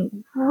 to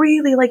getting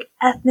really like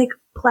ethnic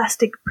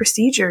plastic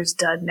procedures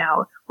done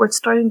now, where it's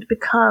starting to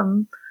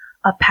become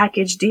a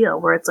package deal,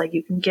 where it's like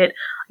you can get,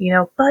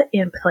 butt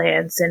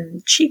implants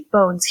and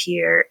cheekbones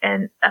here.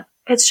 And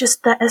it's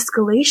just the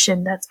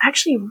escalation that's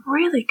actually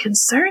really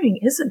concerning,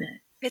 isn't it?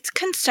 It's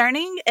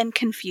concerning and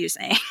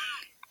confusing.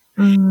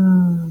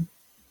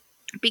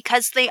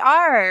 Because they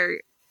are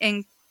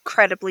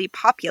incredibly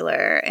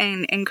popular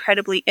and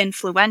incredibly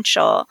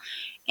influential.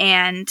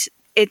 And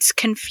it's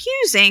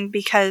confusing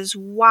because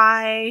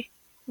why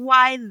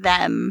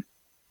them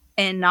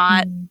and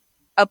not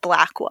a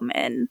Black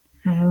woman,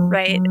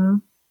 right?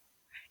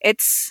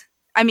 It's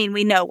I mean,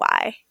 we know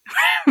why,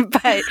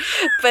 but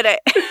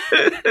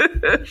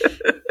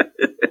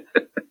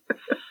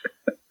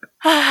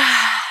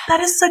that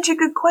is such a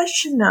good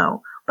question,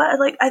 though. But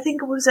like, I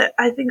think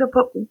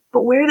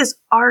but where does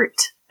art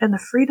and the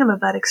freedom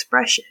of that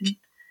expression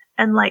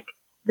and like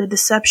the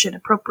deception,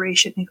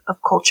 appropriation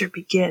of culture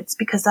begins?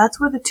 Because that's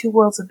where the two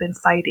worlds have been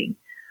fighting.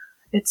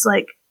 It's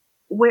like,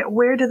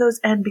 where do those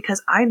end?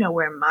 Because I know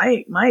where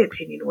my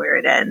opinion where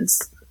it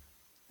ends.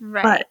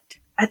 right. But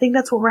I think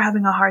that's what we're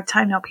having a hard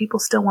time now. People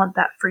still want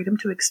that freedom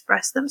to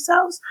express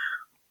themselves,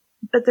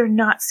 but they're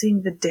not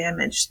seeing the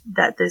damage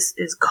that this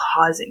is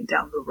causing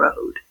down the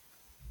road.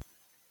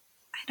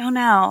 I don't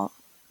know.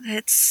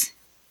 It's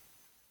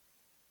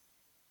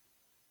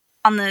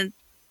on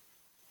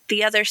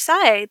the other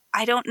side.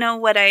 I don't know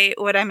what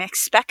I'm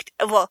expecting.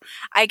 Well,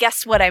 I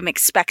guess what I'm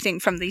expecting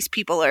from these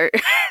people are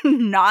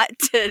not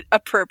to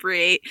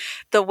appropriate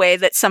the way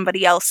that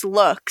somebody else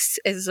looks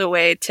is a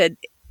way to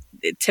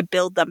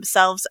build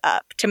themselves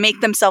up, to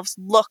make themselves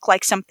look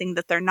like something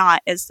that they're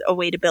not is a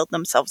way to build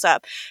themselves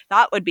up.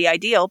 That would be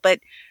ideal, but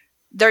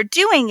they're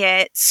doing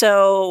it.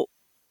 So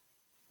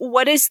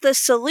what is the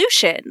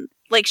solution?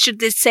 Like, should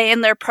this say in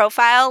their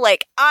profile,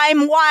 like,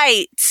 I'm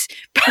white?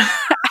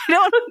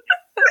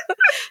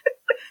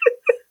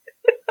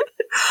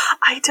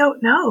 I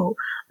don't know.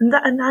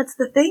 And that's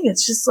the thing.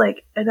 It's just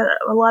like, and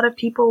a lot of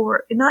people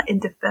were not in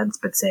defense,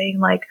 but saying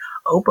like,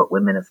 oh, but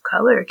women of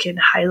color can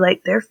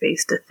highlight their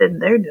face to thin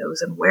their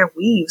nose and wear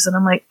weaves. And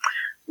I'm like,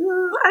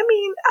 I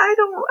mean,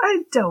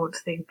 I don't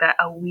think that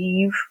a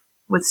weave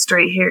with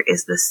straight hair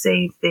is the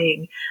same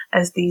thing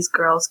as these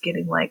girls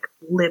getting like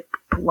lip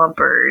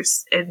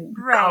plumpers and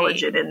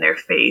collagen in their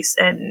face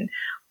and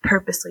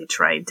purposely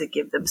trying to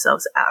give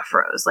themselves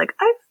afros. Like,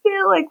 I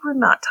feel like we're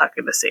not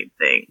talking the same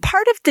thing.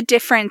 Part of the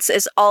difference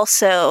is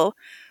also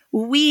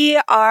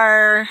we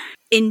are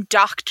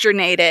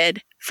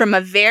indoctrinated from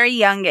a very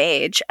young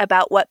age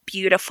about what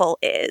beautiful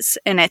is.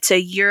 And it's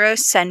a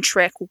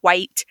Eurocentric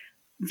white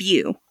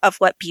view of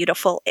what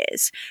beautiful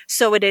is.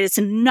 So it is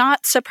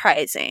not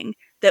surprising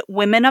that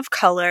women of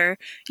color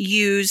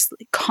use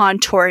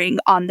contouring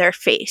on their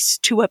face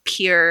to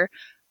appear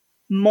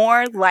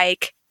more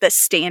like the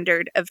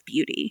standard of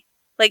beauty.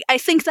 Like, I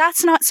think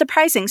that's not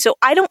surprising. So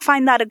I don't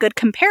find that a good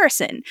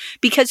comparison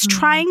because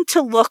trying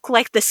to look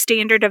like the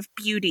standard of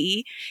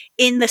beauty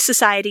in the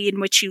society in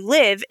which you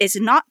live is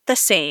not the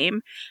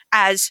same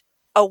as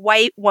a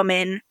white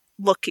woman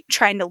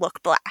trying to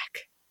look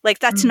black. Like,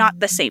 that's not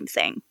the same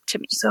thing to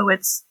me. So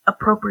it's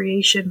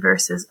appropriation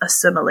versus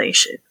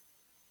assimilation.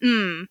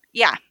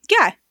 Yeah.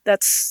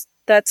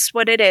 That's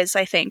what it is,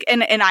 I think.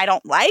 And I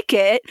don't like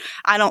it.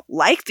 I don't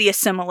like the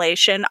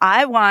assimilation.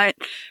 I want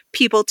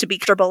people to be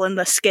comfortable in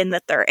the skin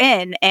that they're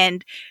in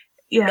and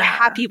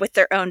happy with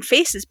their own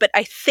faces. But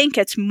I think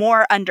it's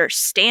more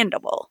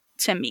understandable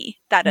to me,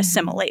 that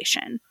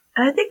assimilation.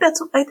 And I think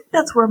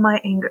that's where my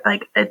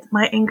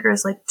anger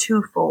is like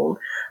twofold,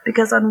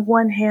 because on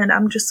one hand,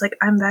 I'm just like,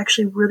 I'm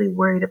actually really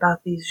worried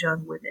about these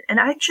young women. And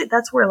actually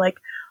that's where like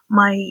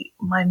my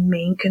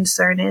main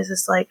concern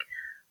is like,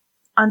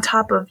 on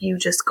top of you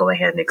just go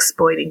ahead and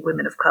exploiting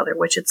women of color,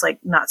 which it's like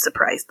not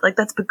surprised. Like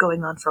that's been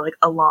going on for like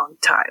a long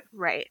time.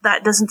 Right.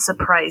 That doesn't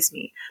surprise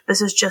me.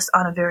 This is just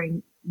on a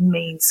very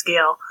main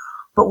scale.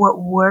 But what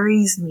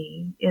worries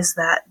me is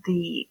that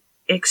the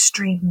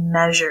extreme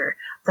measure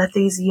that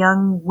these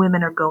young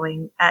women are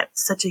going at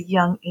such a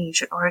young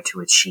age in order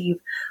to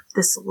achieve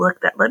this look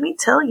that, let me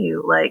tell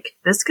you, like,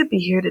 this could be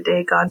here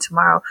today, gone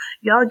tomorrow.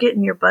 Y'all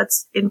getting your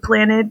butts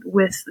implanted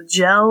with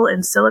gel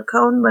and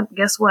silicone, but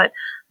guess what?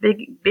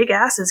 Big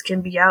asses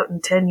can be out in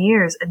 10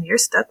 years and you're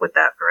stuck with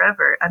that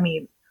forever. I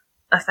mean,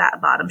 a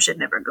fat bottom should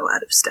never go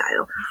out of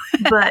style.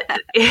 But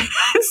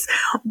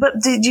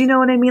but do you know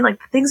what I mean? Like,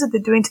 the things that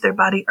they're doing to their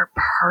body are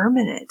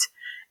permanent.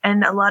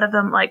 And a lot of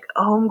them, like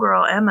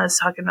homegirl Emma's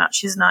talking about,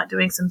 she's not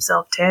doing some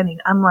self-tanning.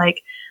 I'm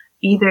like,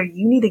 either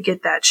you need to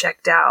get that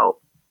checked out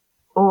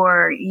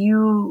or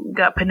you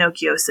got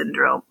Pinocchio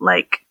syndrome.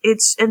 Like,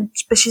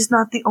 but she's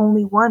not the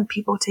only one.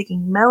 People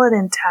taking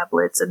melanin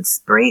tablets and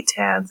spray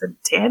tans and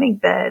tanning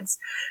beds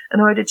in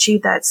order to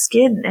achieve that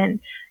skin. And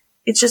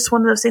it's just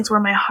one of those things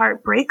where my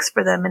heart breaks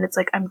for them. And it's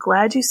like, I'm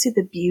glad you see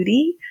the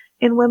beauty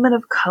in women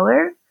of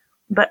color,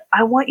 but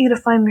I want you to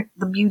find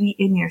the beauty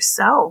in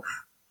yourself.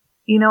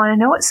 You know, and I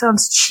know it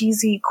sounds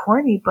cheesy,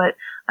 corny, but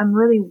I'm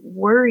really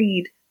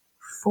worried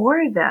for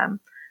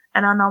them.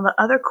 And on the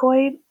other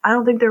coin, I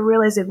don't think they're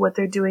realizing what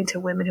they're doing to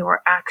women who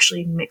are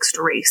actually mixed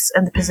race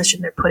and the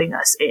position they're putting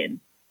us in.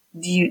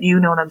 Do you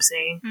know what I'm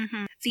saying?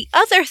 Mm-hmm. The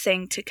other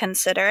thing to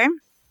consider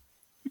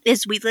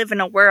is we live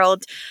in a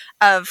world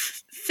of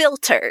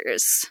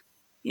filters.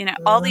 You know,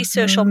 all these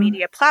social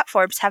media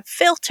platforms have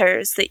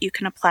filters that you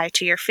can apply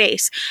to your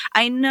face.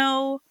 I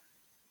know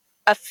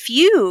a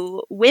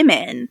few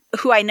women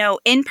who I know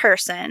in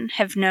person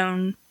have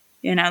known,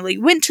 you know, like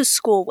went to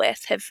school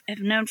with, have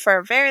known for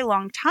a very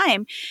long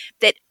time,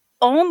 that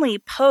only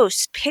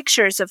post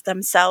pictures of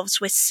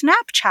themselves with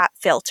Snapchat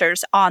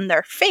filters on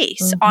their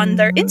face, on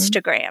their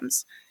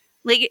Instagrams.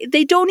 Like,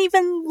 they don't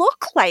even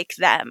look like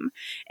them.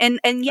 And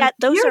yet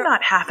those You're are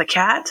not half a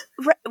cat.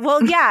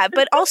 well, yeah,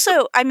 but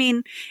also, I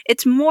mean,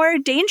 it's more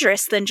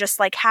dangerous than just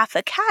like half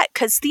a cat,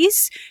 because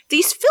these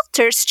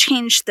filters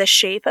change the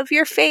shape of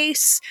your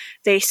face,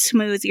 they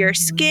smooth your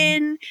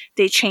skin,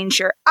 they change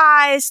your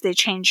eyes, they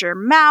change your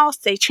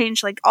mouth, they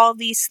change like all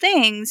these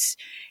things,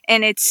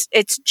 and it's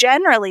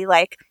generally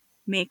like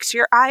makes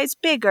your eyes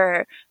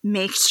bigger,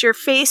 makes your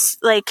face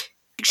like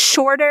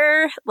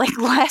shorter, like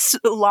less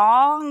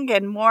long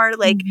and more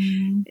like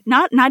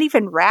not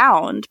even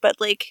round, but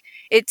like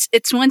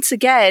it's once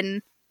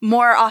again,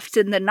 more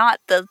often than not,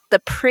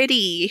 the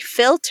pretty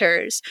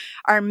filters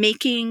are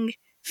making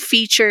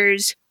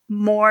features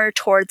more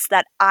towards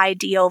that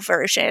ideal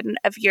version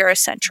of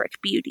Eurocentric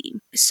beauty.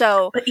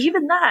 So, but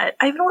even that,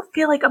 I don't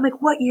feel like, I'm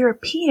like, what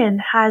European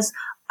has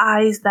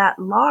eyes that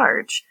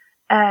large?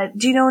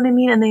 Do you know what I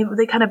mean? And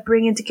they kind of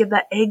bring in to give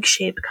that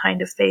egg-shaped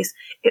kind of face.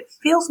 It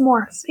feels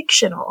more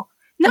fictional.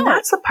 No. And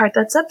that's the part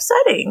that's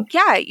upsetting.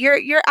 Yeah,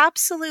 you're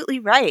absolutely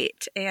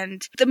right.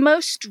 And the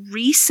most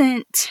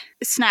recent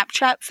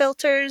Snapchat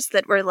filters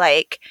that were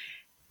like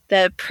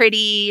the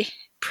pretty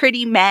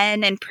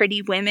men and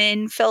pretty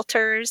women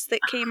filters that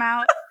came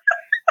out,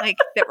 like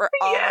that were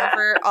all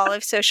over all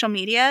of social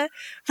media.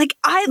 Like,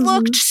 I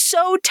looked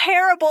so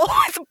terrible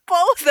with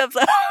both of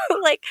them.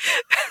 Like,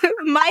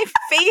 my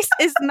face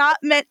is not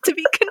meant to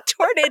be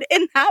contorted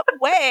in that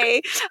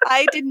way.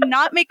 I did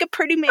not make a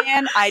pretty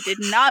man. I did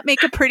not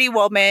make a pretty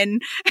woman.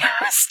 It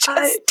was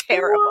just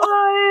terrible.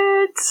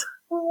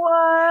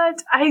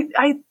 What?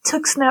 I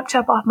took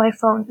Snapchat off my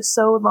phone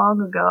so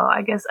long ago.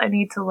 I guess I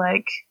need to,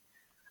 like,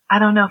 I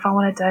don't know if I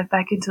want to dive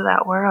back into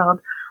that world.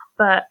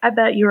 But I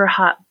bet you were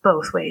hot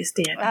both ways,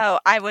 Dan. Oh,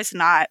 I was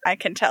not, I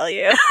can tell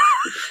you.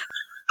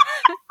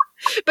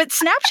 But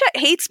Snapchat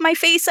hates my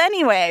face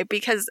anyway,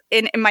 because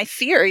in my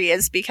theory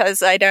is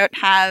because I don't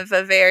have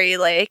a very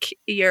like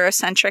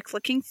Eurocentric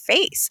looking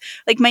face.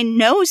 Like, my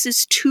nose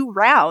is too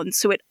round,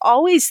 so it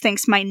always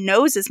thinks my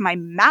nose is my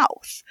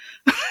mouth.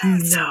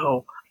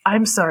 No.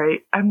 I'm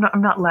sorry. I'm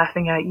not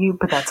laughing at you,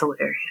 but that's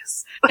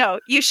hilarious. No,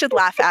 you should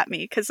laugh at me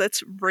because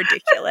it's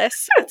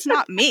ridiculous. It's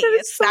not me.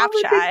 It's so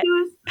Snapchat.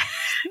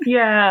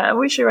 Yeah,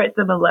 we should write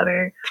them a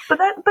letter. But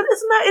isn't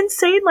that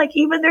insane? Like,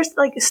 even there's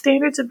like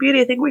standards of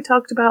beauty. I think we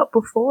talked about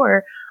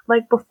before.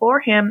 Like,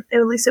 before him,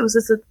 at least it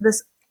was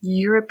this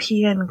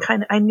European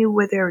kind of. I knew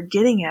where they were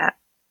getting at.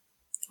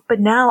 But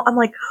now I'm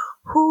like,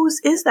 whose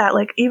is that?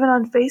 Like, even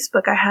on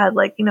Facebook, I had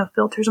like,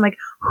 filters. I'm like,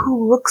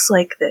 who looks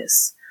like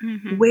this?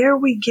 Mm-hmm. Where are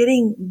we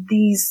getting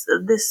this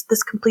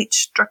complete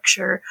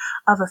structure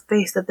of a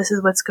face that this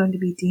is what's going to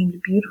be deemed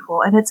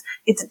beautiful? And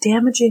it's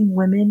damaging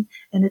women,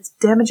 and it's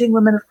damaging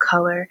women of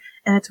color,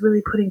 and it's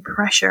really putting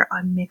pressure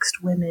on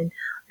mixed women,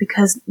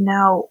 because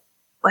now,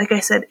 like I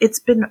said, it's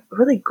been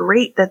really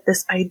great that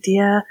this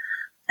idea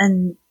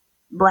and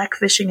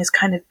blackfishing is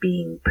kind of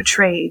being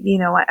portrayed.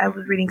 I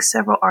was reading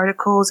several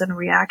articles and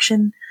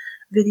reaction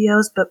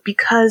videos, but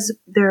because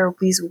there are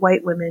these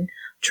white women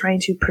trying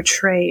to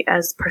portray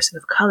as a person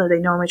of color, they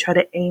normally try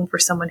to aim for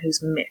someone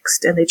who's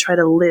mixed, and they try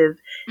to live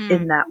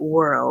in that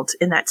world,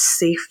 in that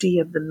safety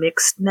of the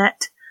mixed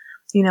net.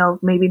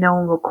 Maybe no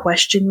one will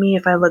question me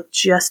if I look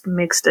just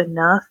mixed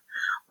enough,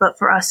 but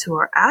for us who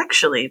are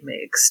actually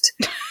mixed,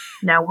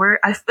 now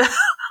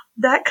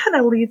that kind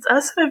of leads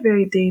us in a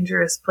very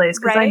dangerous place,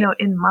 because I know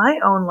in my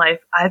own life,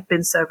 I've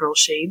been several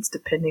shades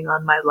depending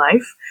on my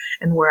life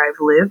and where I've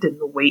lived and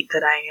the weight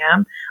that I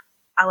am.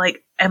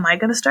 Am I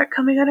going to start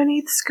coming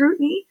underneath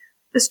scrutiny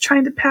just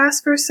trying to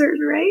pass for a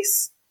certain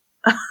race?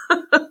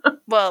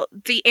 Well,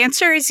 the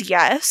answer is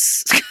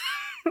yes.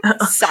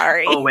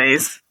 Sorry.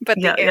 Always. But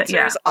the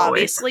answer is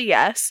obviously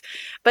yes.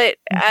 But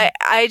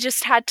I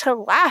just had to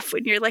laugh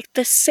when you're like,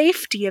 the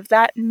safety of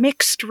that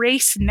mixed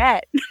race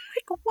net.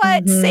 Like,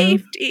 what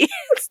safety?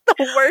 It's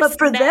the worst. But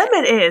for net.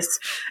 them it is.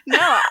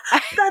 No.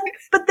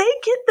 But they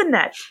get the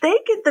net. They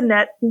get the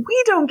net.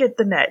 We don't get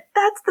the net.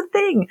 That's the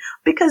thing.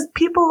 Because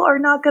people are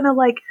not going to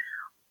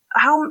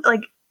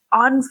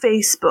on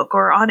Facebook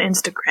or on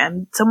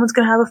Instagram, someone's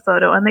going to have a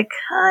photo and they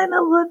kind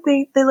of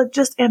they look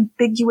just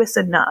ambiguous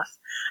enough.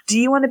 Do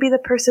you want to be the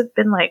person that's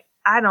been like,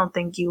 I don't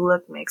think you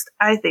look mixed,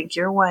 I think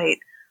you're white?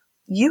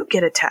 You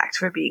get attacked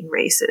for being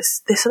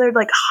racist. So they're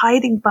like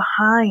hiding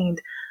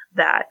behind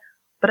that.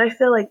 But I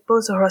feel like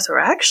those of us who are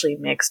actually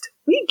mixed,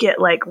 we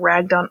get like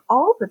ragged on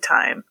all the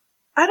time.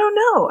 I don't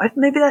know.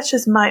 Maybe that's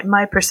just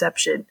my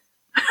perception.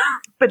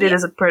 But it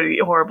is a pretty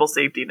horrible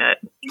safety net.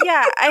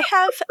 Yeah, I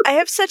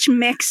have such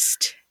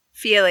mixed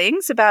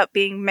feelings about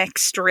being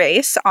mixed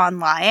race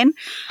online,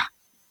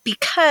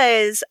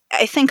 because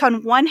I think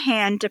on one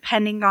hand,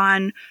 depending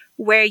on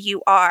where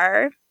you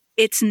are,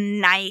 it's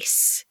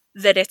nice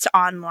that it's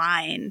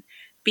online,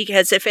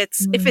 because if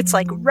it's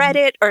like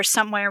Reddit or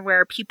somewhere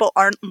where people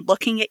aren't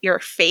looking at your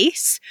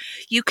face,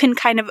 you can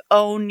kind of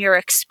own your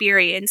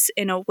experience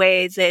in a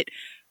way that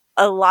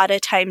a lot of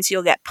times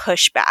you'll get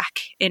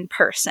pushback in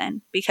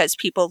person, because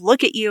people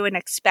look at you and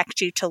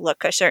expect you to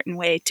look a certain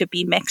way to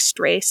be mixed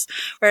race.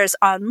 Whereas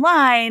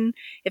online,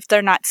 if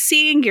they're not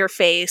seeing your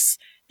face,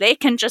 they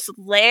can just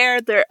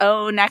layer their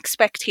own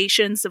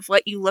expectations of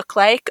what you look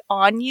like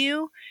on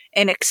you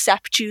and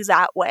accept you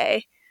that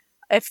way,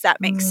 if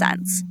that makes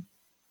sense.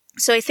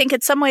 So I think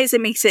in some ways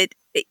it makes it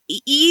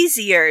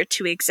easier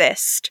to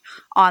exist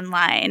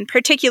online,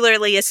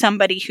 particularly as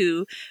somebody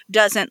who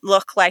doesn't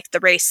look like the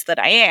race that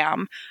I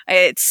am.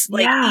 It's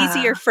like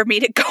easier for me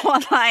to go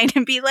online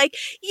and be like,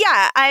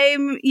 yeah,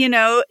 I'm,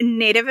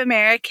 Native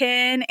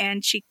American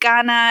and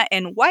Chicana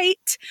and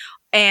white,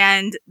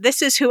 and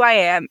this is who I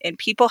am. And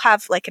people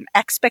have like an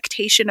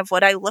expectation of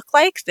what I look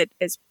like that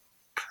is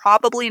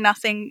probably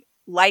nothing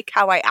like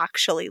how I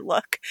actually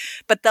look,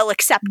 but they'll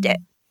accept it.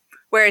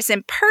 Whereas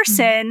in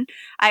person,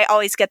 I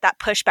always get that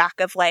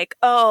pushback of like,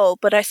 oh,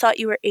 but I thought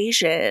you were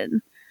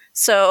Asian.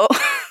 So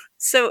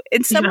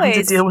in some ways,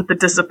 have to deal with the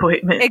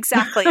disappointment.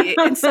 Exactly.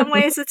 In some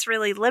ways, it's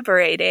really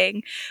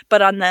liberating.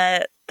 But on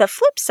the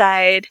flip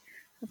side,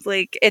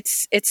 like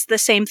it's the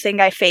same thing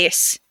I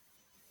face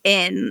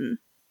in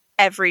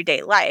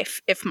everyday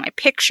life if my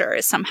picture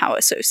is somehow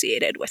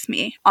associated with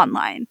me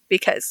online.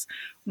 Because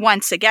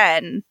once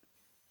again,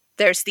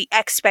 there's the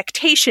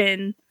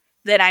expectation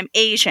that I'm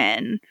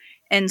Asian.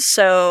 And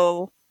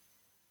so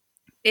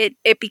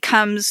it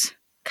becomes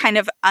kind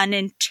of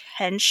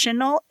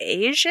unintentional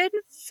Asian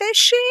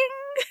fishing.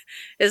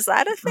 Is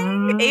that a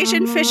thing?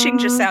 Asian fishing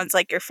just sounds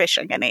like you're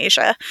fishing in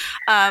Asia.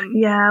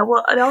 Yeah,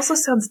 well, it also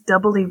sounds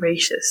doubly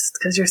racist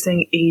because you're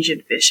saying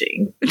Asian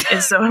fishing.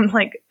 And so I'm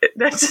like,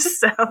 that just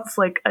sounds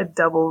like a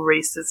double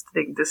racist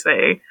thing to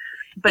say.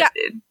 But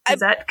does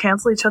that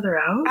cancel each other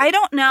out? I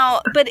don't know,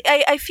 but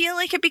I feel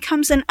like it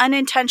becomes an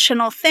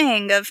unintentional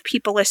thing of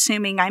people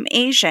assuming I'm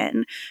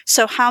Asian.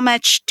 So how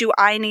much do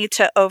I need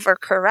to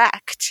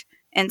overcorrect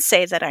and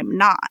say that I'm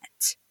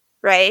not,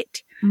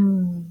 right?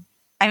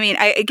 I mean,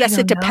 I guess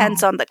it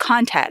depends on the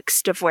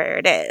context of where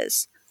it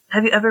is.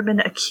 Have you ever been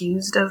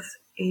accused of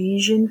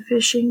Asian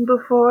fishing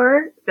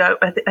before?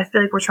 I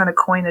feel like we're trying to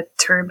coin a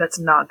term that's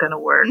not going to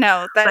work.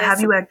 No,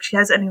 have you actually,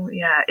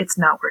 it's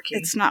not working.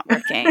 It's not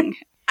working.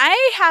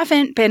 I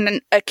haven't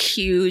been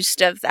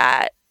accused of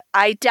that.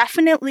 I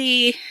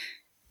definitely,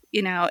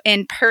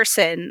 in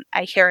person,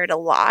 I hear it a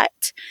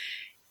lot.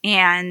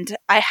 And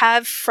I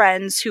have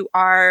friends who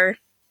are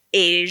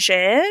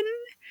Asian,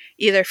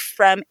 either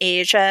from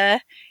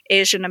Asia,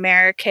 Asian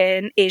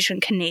American,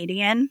 Asian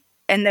Canadian.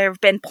 And there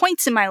have been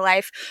points in my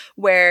life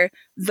where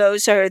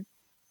those are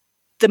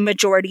the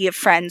majority of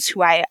friends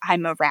who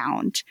I'm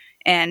around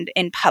and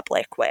in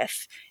public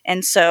with.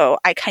 And so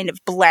I kind of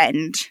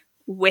blend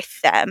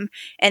with them,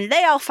 and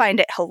they all find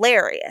it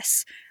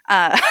hilarious.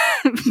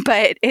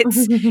 But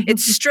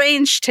it's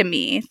strange to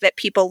me that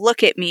people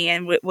look at me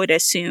and would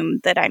assume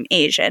that I'm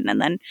Asian,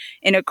 and then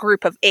in a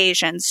group of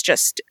Asians,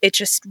 it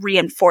just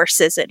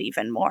reinforces it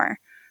even more,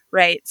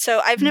 right? So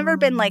I've never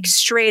been like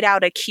straight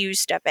out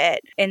accused of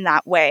it in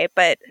that way,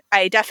 but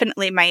I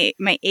definitely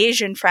my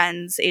Asian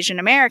friends, Asian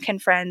American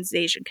friends,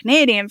 Asian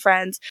Canadian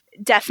friends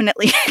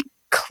definitely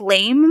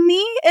claim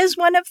me as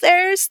one of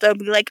theirs. They'll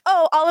be like,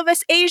 oh, all of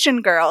us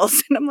Asian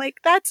girls. And I'm like,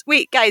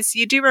 wait, guys,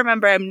 you do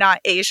remember I'm not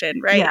Asian,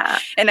 right? Yeah.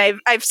 And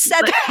I've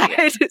said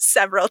that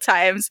several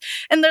times.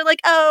 And they're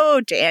like,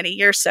 oh, Danny,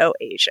 you're so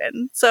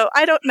Asian. So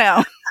I don't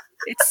know.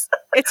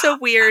 It's a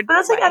weird But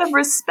that's like out of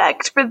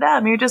respect for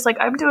them. You're just like,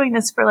 I'm doing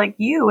this for like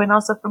you, and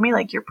also for me,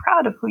 like you're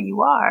proud of who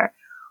you are.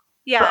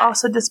 Yeah. But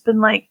also just been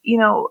like,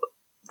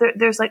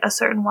 there's like a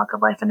certain walk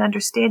of life and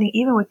understanding,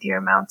 even with your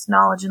amounts of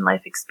knowledge and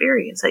life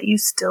experience, that you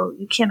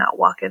cannot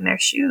walk in their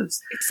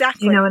shoes.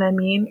 Exactly. You know what I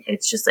mean?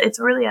 It's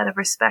really out of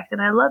respect.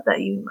 And I love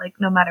that you, like,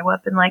 no matter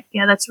what, been like,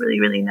 yeah, that's really,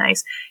 really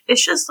nice.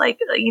 It's just like,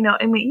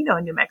 in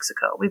New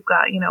Mexico, we've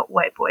got,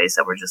 white boys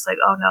that were just like,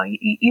 oh no,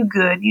 you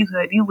good,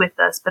 you with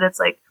us. But it's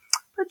like,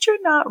 but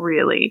you're not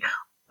really.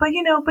 But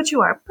but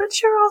you are.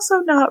 But you're also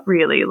not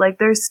really. Like,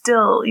 there's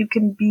still, you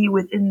can be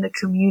within the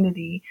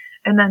community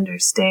and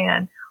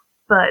understand,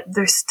 but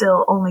there's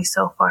still only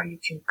so far you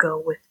can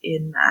go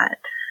within that.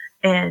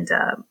 And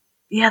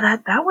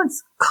that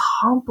one's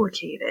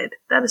complicated.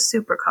 That is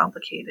super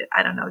complicated.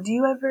 I don't know. Do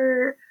you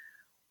ever,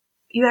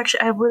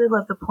 I really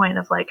love the point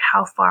of like,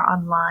 how far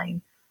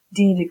online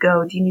do you need to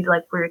go? Do you need to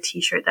like wear a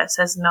t-shirt that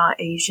says not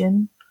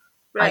Asian?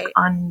 Right. Like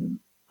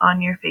on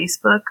your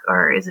Facebook?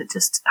 Or is it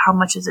just, how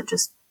much is it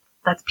just,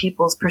 that's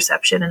people's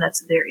perception and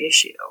that's their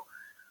issue?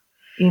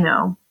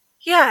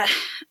 Yeah.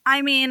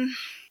 I mean,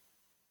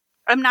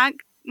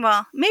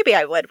 maybe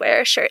I would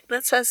wear a shirt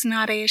that says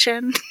not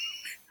Asian.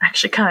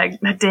 Actually,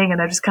 dang it,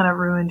 I just kind of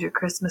ruined your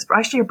Christmas.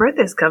 Actually, your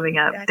birthday's coming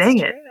up. That's dang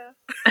true.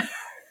 it.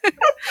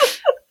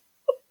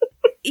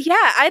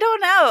 Yeah, I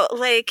don't know.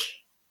 Like,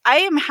 I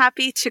am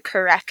happy to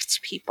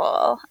correct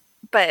people,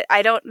 but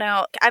I don't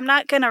know. I'm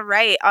not going to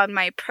write on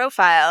my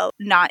profile,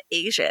 not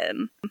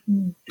Asian.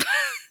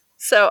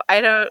 So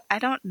I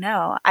don't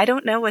know. I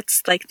don't know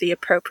what's like the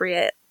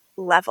appropriate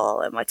level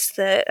and what's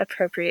the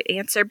appropriate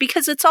answer,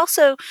 because it's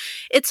also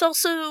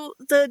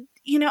the,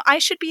 I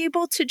should be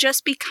able to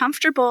just be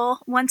comfortable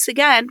once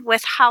again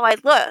with how I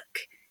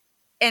look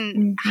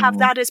and have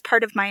that as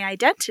part of my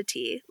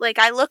identity. Like,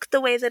 I look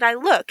the way that I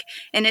look,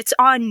 and it's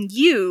on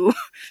you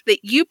that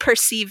you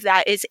perceive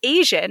that as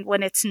Asian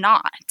when it's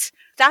not.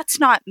 That's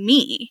not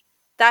me.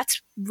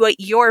 That's what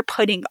you're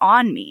putting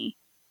on me,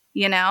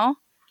 you know?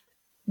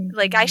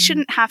 Like, I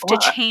shouldn't have to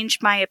change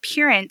my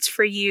appearance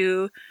for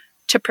you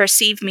to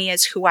perceive me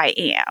as who I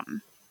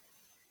am.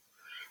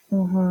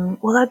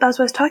 Well, that's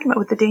what I was talking about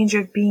with the danger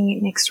of being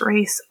mixed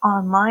race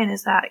online,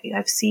 is that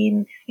I've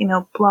seen,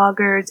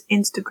 bloggers,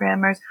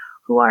 Instagrammers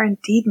who are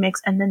indeed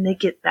mixed, and then they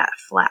get that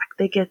flack.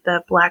 They get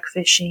the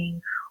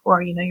blackfishing,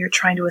 or, you're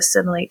trying to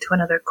assimilate to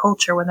another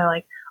culture when they're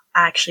like,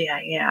 actually,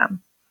 I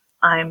am.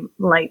 I'm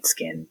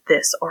light-skinned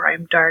this, or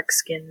I'm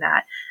dark-skinned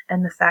that.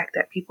 And the fact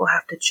that people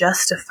have to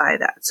justify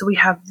that. So we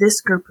have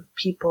this group of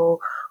people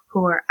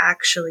who are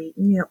actually,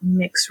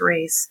 mixed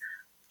race,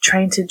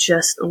 trying to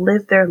just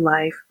live their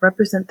life,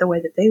 represent the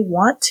way that they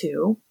want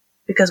to,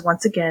 because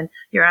once again,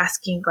 you're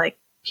asking, like,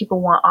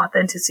 people want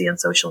authenticity on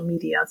social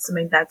media,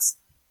 something that's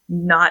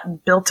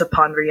not built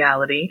upon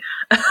reality,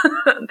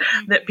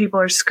 that people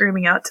are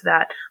screaming out to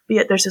that. But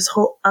yet there's this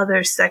whole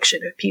other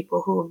section of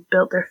people who have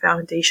built their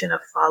foundation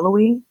of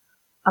following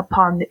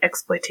upon the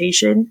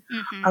exploitation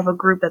of a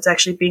group that's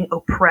actually being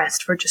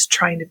oppressed for just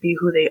trying to be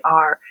who they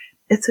are.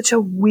 It's such a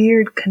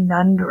weird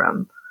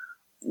conundrum.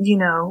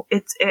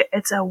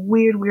 It's a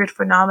weird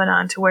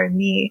phenomenon to where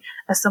me,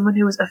 as someone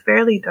who is a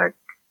fairly dark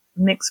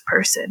mixed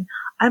person,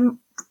 I'm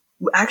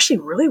actually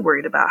really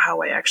worried about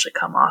how I actually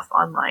come off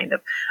online,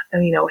 of,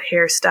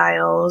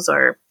 hairstyles,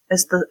 or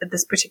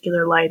this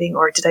particular lighting,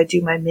 or did I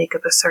do my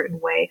makeup a certain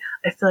way?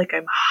 I feel like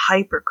I'm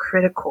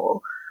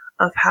hypercritical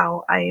of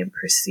how I am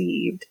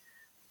perceived,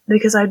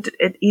 because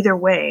either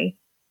way,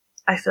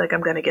 I feel like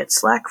I'm going to get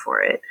slack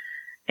for it.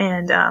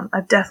 And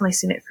I've definitely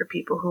seen it for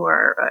people who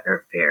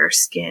are fair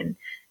skin,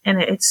 and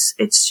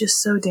it's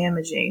just so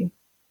damaging.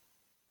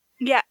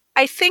 Yeah,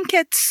 I think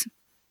it's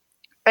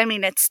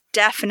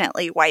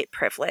definitely white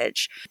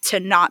privilege to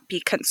not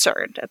be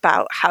concerned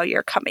about how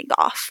you're coming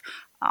off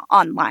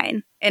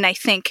online. And I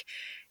think,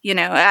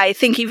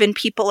 even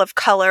people of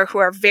color who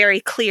are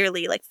very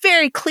clearly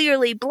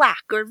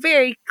black, or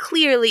very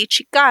clearly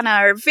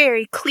Chicana, or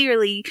very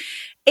clearly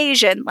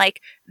Asian,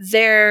 like,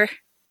 they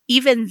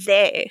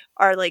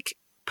are like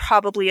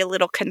probably a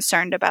little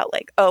concerned about,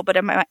 like, oh, but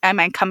am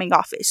I coming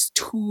off as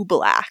too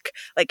black?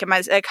 Like, am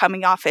I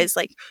coming off as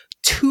like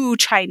too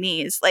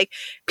Chinese? Like,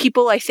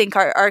 people, I think,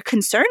 are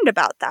concerned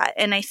about that.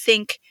 And I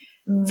think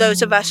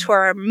those of us who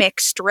are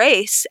mixed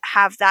race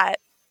have that,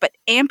 but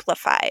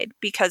amplified,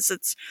 because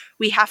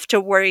we have to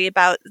worry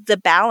about the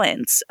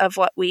balance of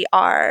what we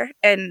are,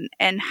 and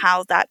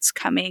how that's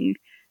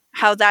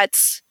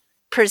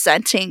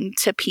presenting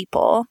to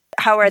people.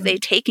 How are they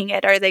taking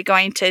it? Are they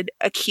going to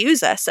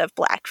accuse us of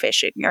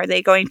blackfishing? Are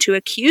they going to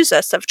accuse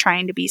us of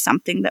trying to be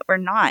something that we're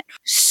not?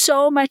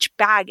 So much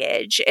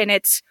baggage, and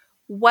it's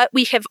what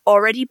we have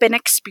already been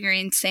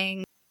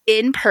experiencing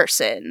in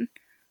person.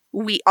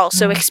 We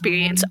also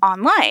experience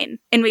online,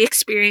 and we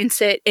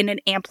experience it in an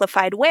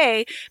amplified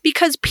way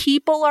because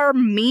people are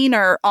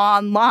meaner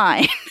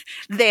online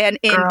than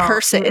in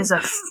person. It is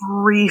a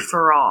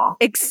free-for-all.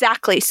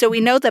 Exactly. So we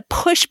know the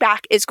pushback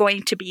is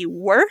going to be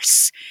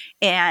worse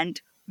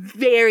and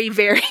very,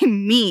 very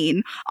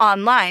mean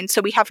online.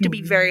 So we have to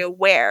be very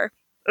aware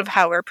of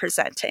how we're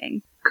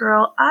presenting.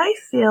 Girl, I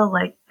feel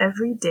like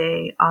every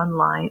day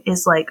online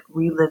is like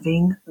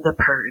reliving The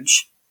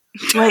Purge.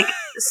 Like,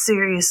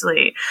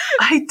 seriously,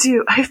 I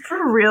do. I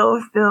for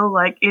real feel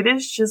like it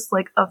is just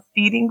like a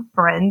feeding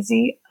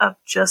frenzy of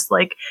just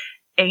like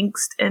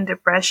angst and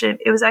depression.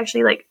 It was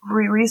actually like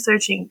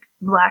researching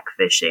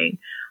blackfishing.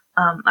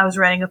 I was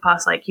writing a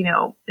post, like,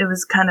 it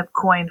was kind of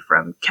coined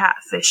from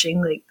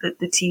catfishing, like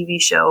the TV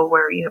show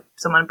where,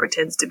 someone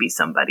pretends to be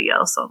somebody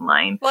else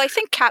online. Well, I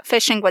think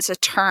catfishing was a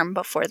term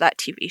before that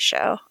TV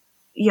show.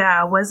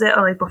 Yeah, was it?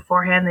 Or like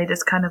beforehand, they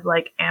just kind of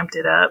like amped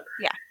it up.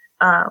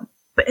 Yeah.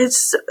 But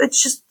it's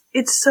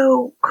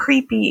so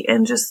creepy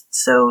and just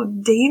so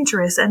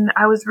dangerous. And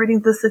I was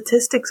reading the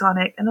statistics on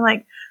it, and I'm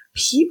like,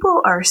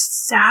 people are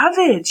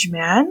savage,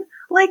 man.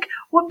 Like,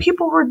 what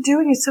people were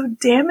doing is so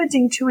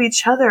damaging to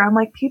each other. I'm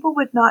like, people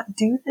would not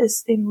do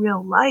this in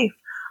real life.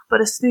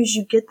 But as soon as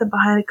you get them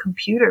behind a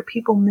computer,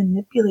 people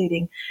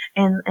manipulating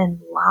and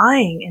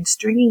lying and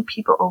stringing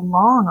people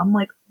along, I'm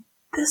like,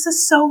 this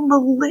is so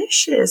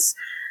malicious.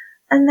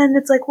 And then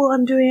it's like, well,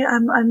 I'm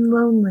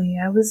lonely,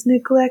 I was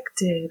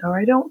neglected, or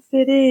I don't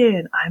fit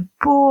in, I'm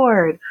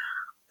bored.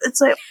 It's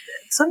like,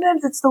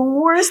 sometimes it's the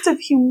worst of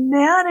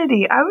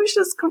humanity. I was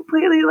just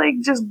completely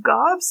just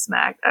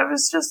gobsmacked. I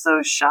was just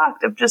so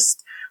shocked of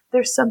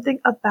there's something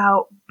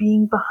about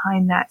being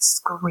behind that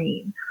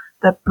screen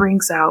that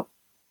brings out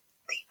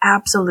the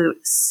absolute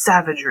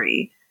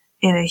savagery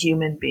in a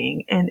human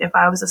being. And if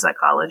I was a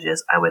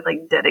psychologist, I would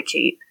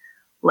dedicate,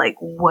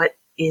 what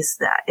is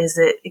that?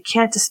 It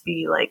can't just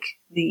be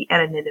the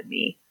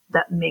anonymity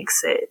that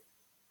makes it,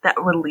 that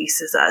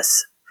releases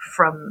us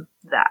from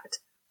that.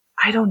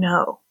 I don't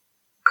know.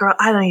 Girl,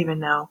 I don't even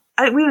know.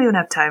 We don't even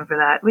have time for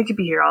that. We could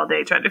be here all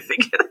day trying to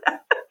figure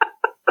that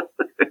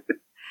out.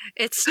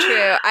 It's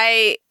true.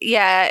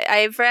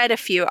 I've read a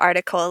few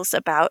articles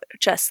about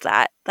just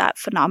that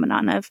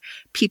phenomenon of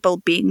people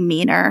being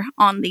meaner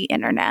on the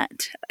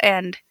internet.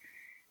 And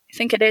I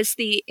think it is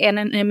the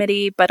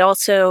anonymity, but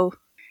also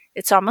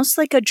it's almost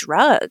like a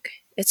drug.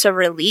 It's a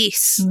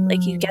release.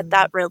 Like you get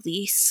that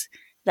release,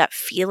 that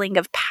feeling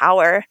of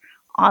power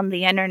on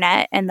the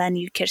internet, and then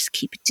you just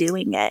keep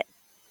doing it.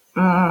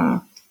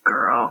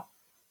 Girl.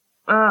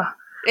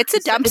 It's a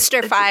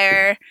dumpster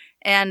fire,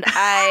 and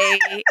I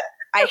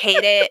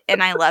hate it,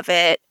 and I love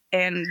it,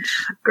 and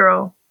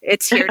girl,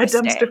 it's here to a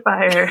dumpster stay.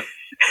 fire.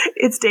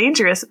 It's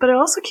dangerous, but it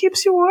also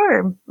keeps you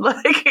warm.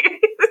 Like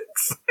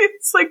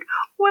it's like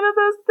one of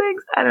those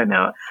things. I don't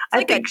know.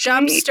 It's like a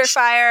dumpster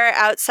fire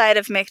outside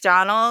of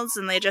McDonald's,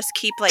 and they just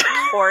keep like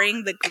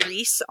pouring the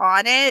grease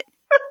on it.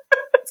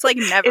 It's like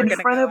never in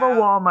gonna front go of a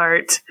out.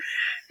 Walmart.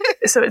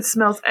 So it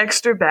smells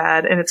extra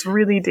bad, and it's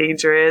really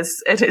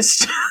dangerous, and it's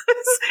just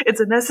it's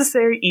a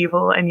necessary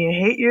evil, and you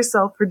hate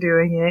yourself for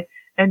doing it,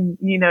 and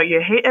you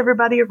hate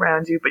everybody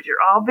around you, but you're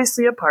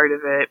obviously a part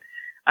of it.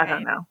 I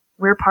don't know.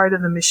 We're part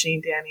of the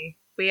machine, Danny.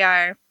 We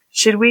are.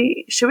 Should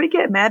we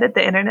get mad at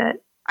the internet?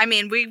 I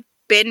mean, we've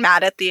been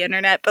mad at the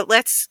internet, but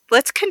let's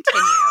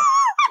continue.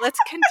 Let's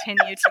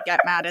continue to get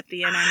mad at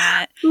the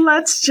internet.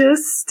 Let's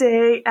just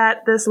stay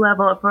at this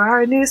level for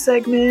our new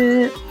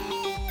segment.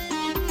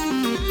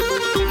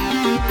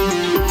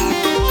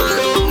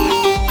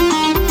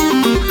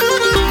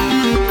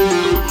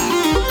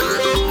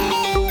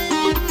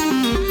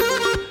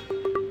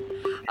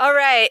 All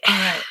right.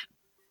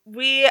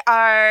 We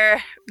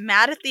are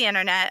mad at the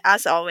internet,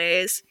 as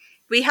always.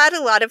 We had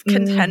a lot of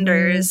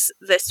contenders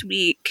this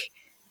week.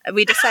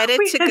 We decided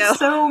to go...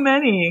 so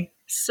many.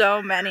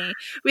 So many.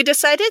 We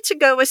decided to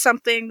go with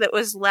something that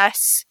was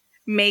less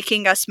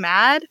making us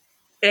mad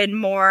and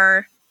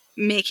more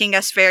making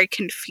us very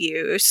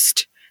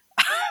confused.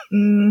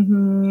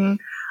 I'm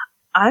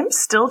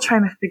still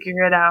trying to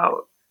figure it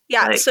out.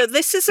 Yeah, so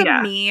this is a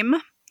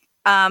meme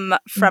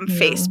from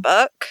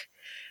Facebook.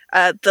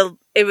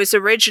 It was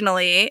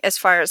originally, as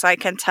far as I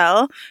can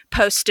tell,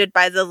 posted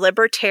by the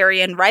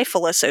Libertarian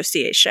Rifle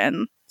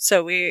Association.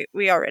 So we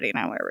already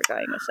know where we're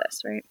going with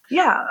this, right?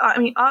 Yeah, I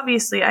mean,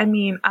 obviously, I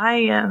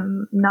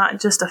am not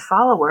just a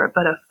follower,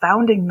 but a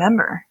founding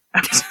member.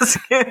 I'm just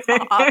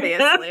kidding.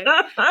 Obviously.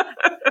 All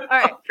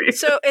right,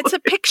 so it's a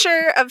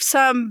picture of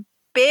some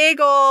big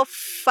ol'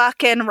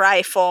 fucking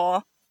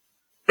rifle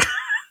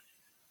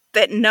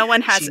that no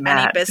one has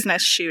any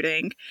business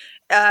shooting.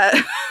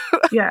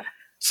 Yeah.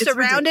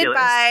 Surrounded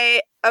by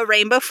a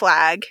rainbow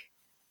flag.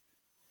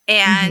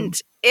 And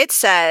it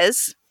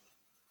says,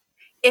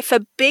 if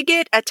a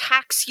bigot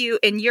attacks you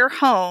in your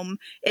home,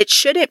 it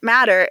shouldn't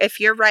matter if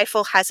your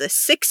rifle has a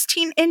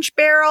 16-inch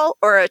barrel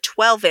or a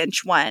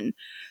 12-inch one.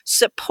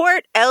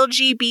 Support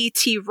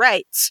LGBT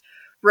rights.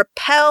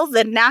 Repel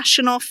the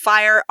National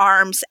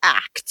Firearms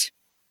Act.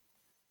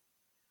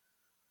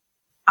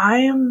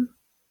 I'm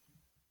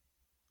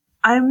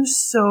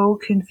so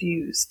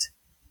confused.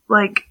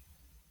 Like,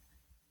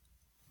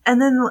 and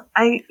then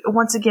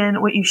once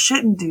again, what you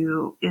shouldn't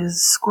do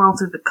is scroll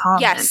through the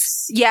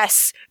comments.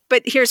 Yes.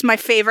 But here's my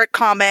favorite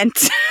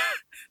comment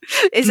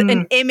is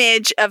an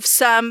image of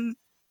some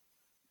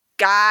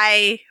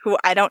guy who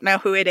I don't know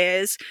who it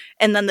is.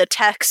 And then the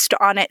text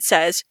on it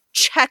says,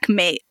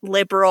 checkmate,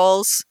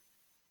 liberals.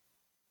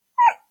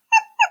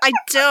 I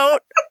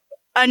don't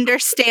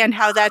understand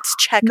how that's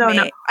checkmate.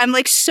 No. I'm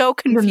like so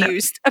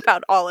confused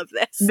about all of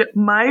this.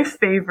 My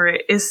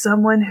favorite is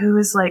someone who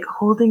is like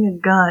holding a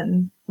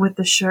gun with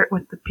the shirt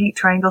with the pink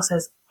triangle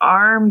says,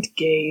 armed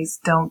gays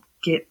don't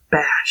get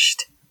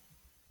bashed.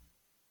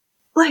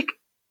 Like,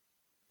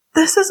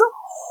 this is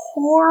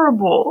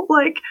horrible.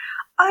 Like,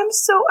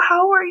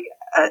 how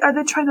are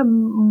they trying to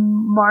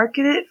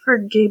market it for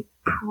gay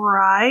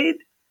pride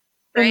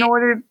in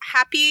order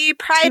Happy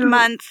Pride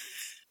Month.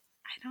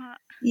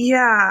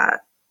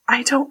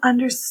 I don't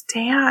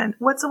understand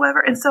whatsoever.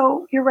 And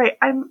so you're right.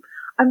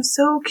 I'm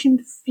so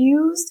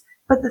confused.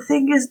 But the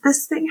thing is,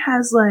 this thing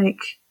has like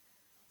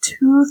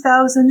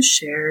 2,000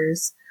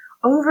 shares,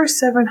 over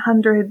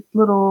 700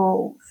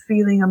 little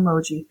feeling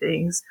emoji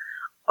things,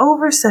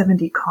 over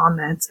 70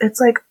 comments. It's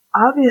like,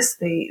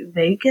 obviously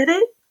they get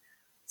it.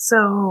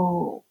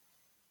 So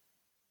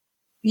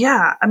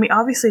yeah, I mean,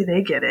 obviously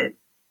they get it.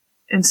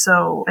 And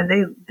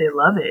they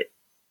love it.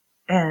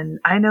 And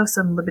I know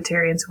some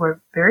libertarians who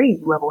are very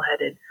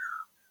level-headed,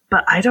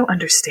 but I don't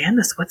understand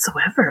this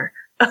whatsoever.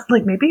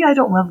 Like, maybe I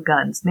don't love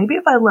guns. Maybe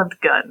if I loved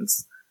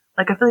guns,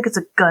 like, I feel like it's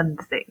a gun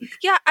thing.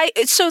 Yeah,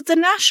 so the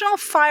National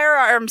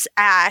Firearms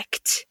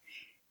Act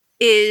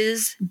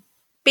is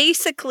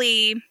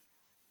basically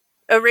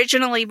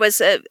originally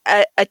was a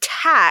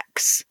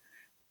tax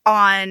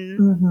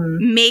on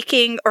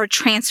making or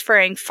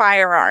transferring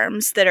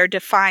firearms that are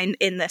defined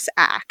in this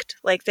act.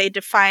 Like, they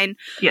define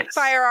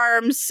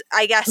firearms,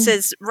 I guess,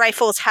 as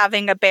rifles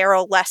having a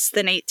barrel less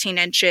than 18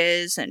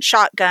 inches and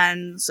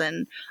shotguns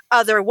and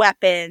other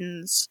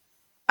weapons.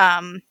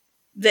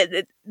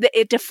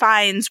 It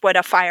defines what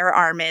a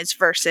firearm is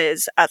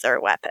versus other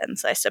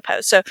weapons, I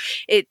suppose. So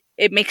it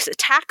it makes a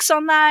tax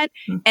on that,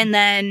 and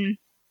then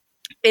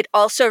it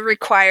also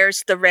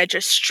requires the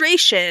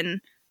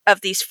registration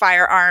of these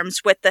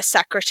firearms with the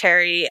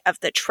Secretary of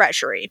the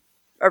Treasury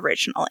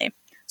originally.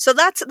 So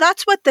that's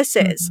what this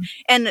is.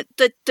 And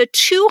the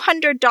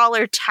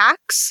 $200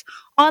 tax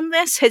on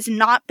this has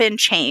not been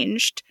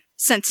changed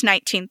since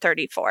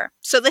 1934.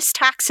 So this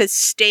tax has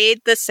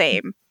stayed the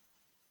same,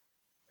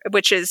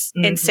 which is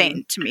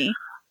insane to me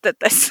that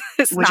this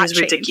is which not is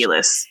changed.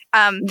 ridiculous.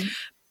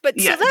 But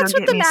so that's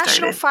what the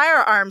National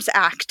Firearms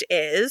Act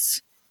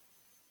is.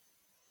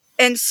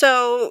 And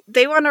so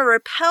they want to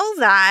repeal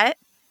that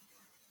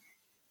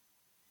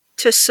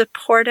to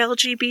support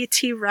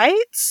LGBT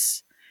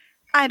rights?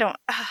 I don't...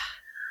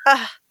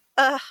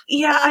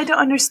 I don't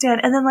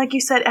understand. And then, like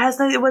you said, it has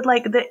nothing with,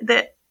 like,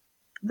 the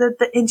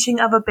inching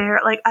of a bear.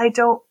 Like, I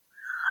don't...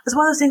 It's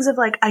one of those things of,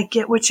 like, I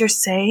get what you're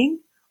saying,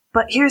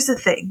 but here's the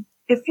thing.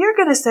 If you're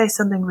going to say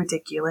something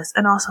ridiculous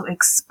and also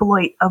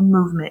exploit a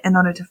movement in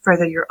order to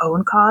further your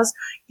own cause,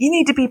 you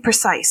need to be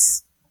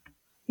precise.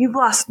 You've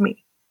lost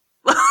me.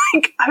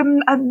 Like,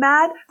 I'm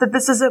mad that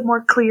this isn't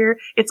more clear.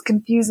 It's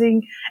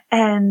confusing,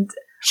 and,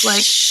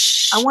 like,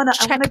 I want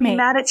to be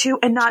mad at you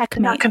and not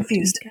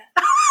confused.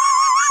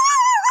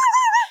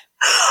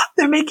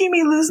 They're making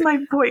me lose my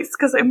voice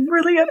because I'm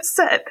really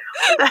upset.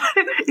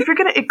 If you're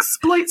going to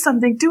exploit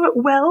something, do it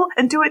well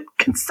and do it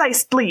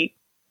concisely.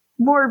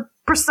 More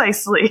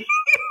precisely.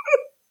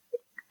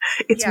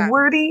 It's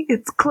wordy,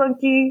 it's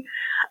clunky,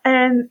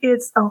 and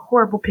it's a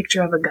horrible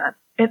picture of a gun.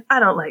 And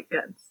I don't like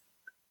guns.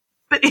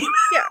 But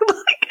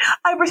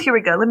here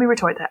we go. Let me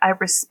retort that. I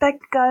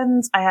respect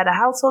guns. I had a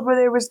household where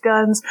there was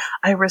guns.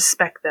 I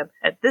respect them.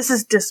 And this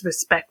is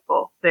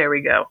disrespectful. There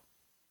we go.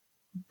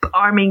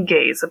 Arming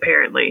gays,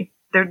 apparently.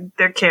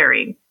 They're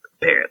carrying,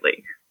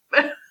 apparently.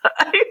 I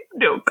have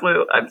no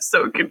clue. I'm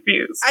so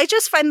confused. I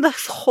just find the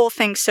whole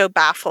thing so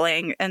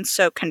baffling and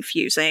so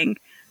confusing.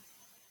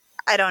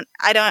 I'm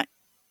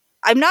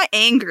not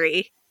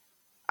angry.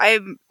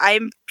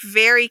 I'm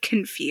very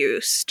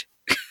confused.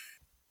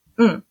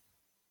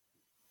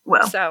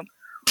 Well, so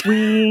should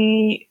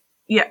we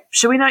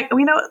not?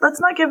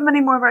 Let's not give them any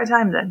more of our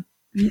time then.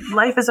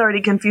 Life is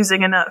already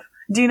confusing enough.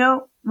 Do you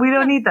know? We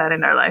don't need that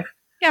in our life.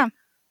 Yeah.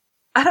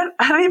 I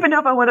don't even know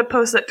if I want to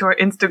post that to our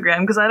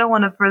Instagram because I don't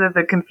want to further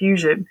the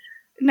confusion.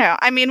 No,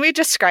 I mean, we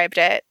described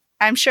it.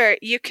 I'm sure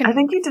you can. I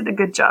think you did a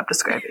good job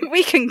describing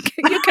it.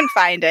 You can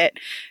find it,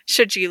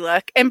 should you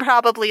look, and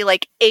probably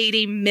like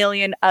 80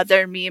 million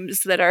other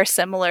memes that are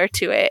similar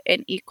to it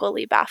and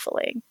equally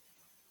baffling.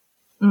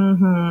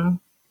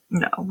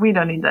 No, we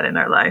don't need that in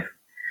our life.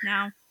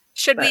 No.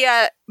 Should we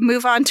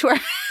move on to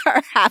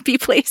our happy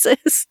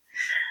places?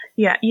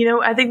 Yeah,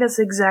 I think that's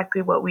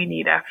exactly what we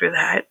need after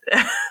that.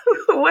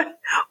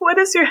 What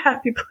is your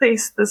happy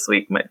place this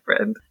week, my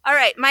friend? All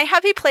right, my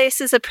happy place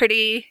is a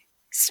pretty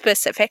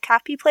specific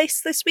happy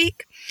place this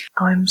week.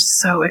 Oh, I'm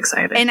so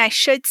excited. And I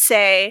should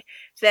say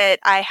that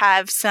I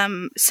have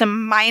some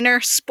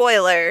minor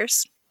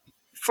spoilers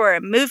for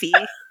a movie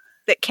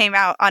that came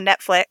out on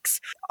Netflix,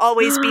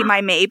 Always Be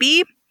My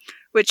Maybe,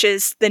 which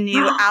is the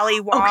new Ali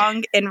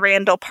Wong and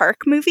Randall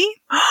Park movie.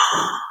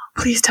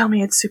 Please tell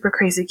me it's super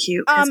crazy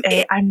cute. Is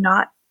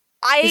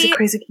it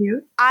crazy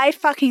cute? I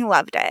fucking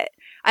loved it.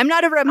 I'm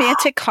not a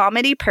romantic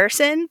comedy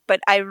person, but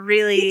I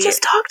really... We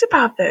just talked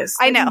about this.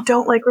 I know. You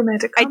don't like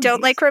romantic comedies. I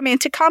don't like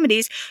romantic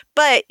comedies,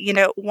 but,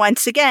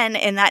 once again,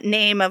 in that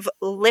name of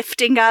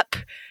lifting up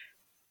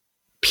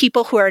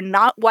people who are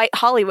not white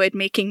Hollywood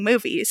making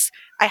movies,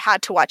 I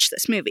had to watch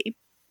this movie.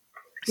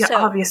 Yeah, so,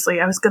 obviously.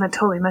 I was going to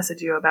totally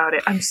message you about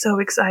it. I'm so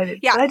excited.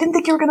 Yeah. But I didn't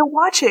think you were going to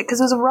watch it because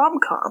it was a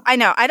rom-com. I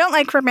know. I don't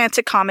like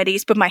romantic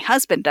comedies, but my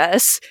husband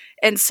does.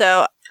 And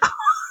so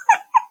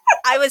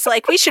I was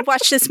like, we should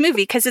watch this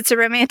movie because it's a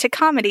romantic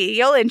comedy.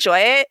 You'll enjoy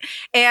it.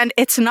 And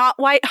it's not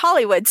white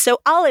Hollywood, so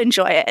I'll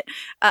enjoy it.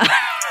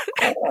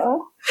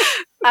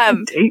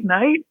 Date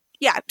night?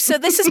 Yeah, so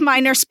this is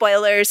minor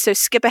spoilers, so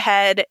skip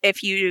ahead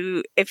if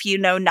you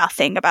know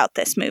nothing about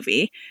this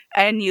movie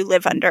and you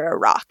live under a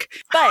rock.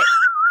 But...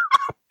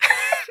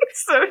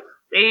 so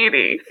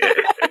shady.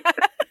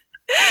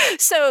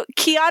 So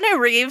Keanu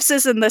Reeves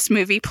is in this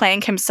movie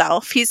playing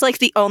himself. He's like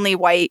the only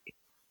white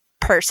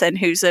person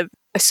who's a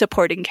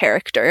supporting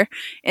character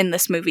in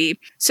this movie.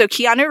 So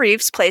Keanu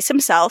Reeves plays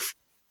himself.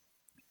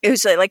 It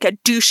was like a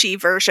douchey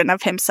version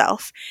of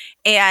himself.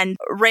 And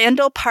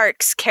Randall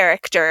Park's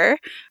character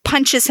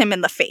punches him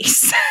in the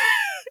face.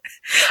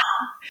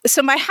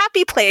 So my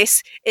happy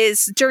place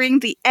is during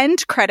the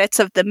end credits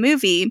of the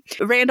movie,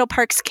 Randall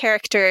Park's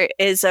character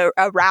is a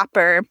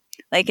rapper,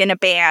 like in a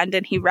band,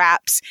 and he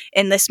raps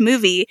in this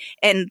movie.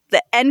 And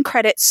the end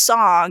credits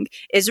song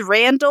is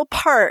Randall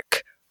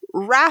Park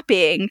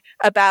rapping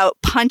about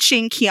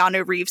punching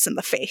Keanu Reeves in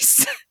the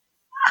face.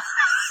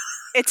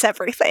 It's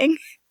everything.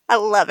 I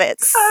love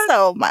it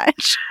so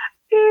much.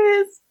 It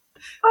is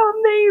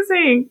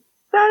amazing.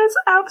 That is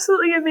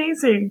absolutely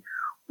amazing.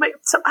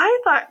 So I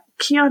thought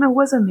Keanu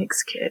was a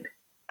mixed kid.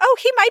 Oh,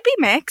 he might be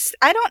mixed.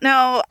 I don't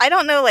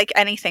know like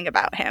anything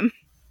about him.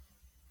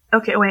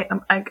 Okay, wait.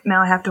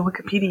 Now I have to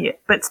Wikipedia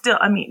it. But still,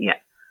 I mean, yeah.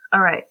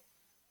 All right.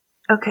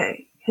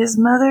 Okay. His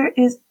mother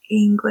is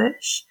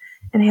English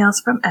and hails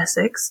from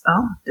Essex.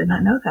 Oh, did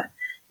not know that.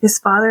 His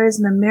father is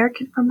an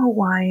American from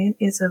Hawaiian,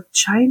 is of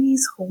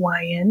Chinese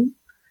Hawaiian,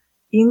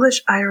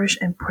 English, Irish,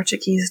 and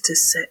Portuguese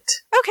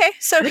descent. Okay,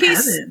 so Good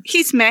heavens.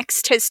 he's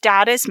mixed. His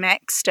dad is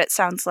mixed, it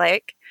sounds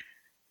like.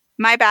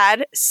 My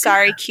bad.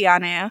 Sorry,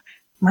 Keanu.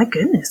 My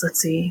goodness, let's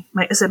see.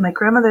 My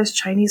grandmother's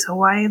Chinese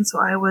Hawaiian, so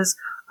I was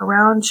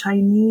around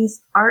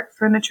Chinese art,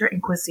 furniture,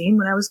 and cuisine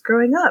when I was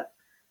growing up.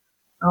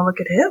 Oh,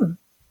 look at him.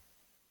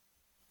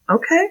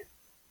 Okay.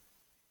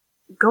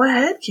 Go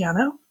ahead,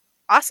 Keanu.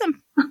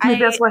 Awesome. Maybe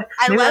that's why.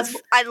 I love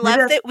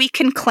that we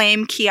can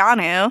claim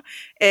Keanu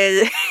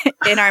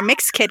in our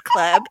Mixed Kid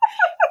Club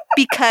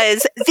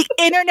because the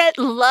internet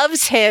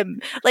loves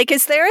him. Like,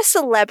 is there a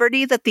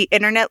celebrity that the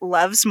internet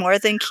loves more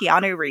than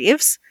Keanu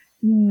Reeves?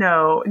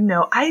 No.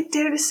 I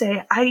dare to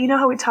say, you know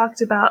how we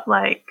talked about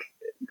like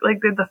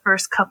the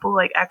first couple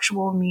like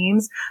actual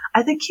memes?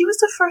 I think he was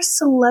the first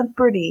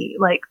celebrity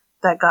like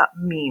that got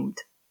memed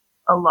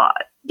a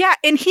lot. Yeah,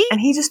 and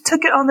he just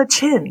took it on the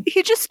chin.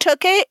 He just took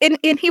it,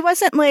 and he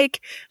wasn't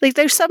like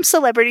there's some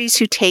celebrities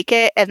who take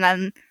it and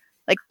then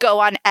like go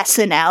on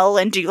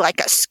SNL and do like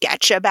a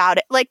sketch about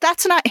it. Like,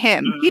 that's not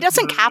him. He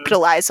doesn't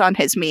capitalize on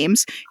his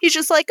memes. He's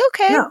just like,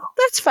 okay,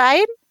 that's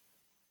fine.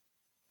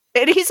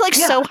 And he's like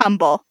so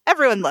humble.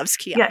 Everyone loves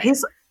Keanu. Yeah,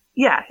 he's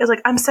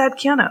like, I'm sad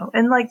Keanu,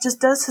 and like just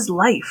does his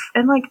life,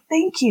 and like,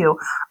 thank you.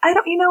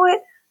 You know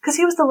what? Because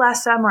he was the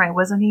last samurai,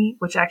 wasn't he?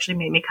 Which actually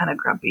made me kind of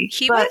grumpy.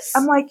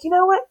 I'm like, you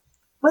know what?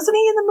 Wasn't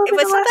he in the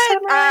movie The Last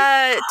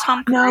Samurai?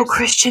 Tom Cruise? No,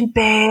 Christian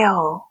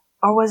Bale.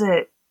 Or was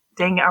it?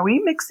 Dang it, are we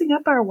mixing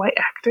up our white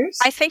actors?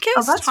 I think it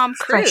was Tom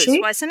Cruise,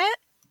 wasn't it?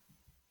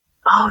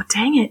 Oh,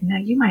 dang it. No,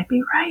 you might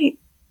be right.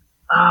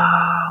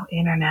 Oh,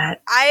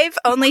 internet. I've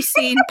only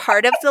seen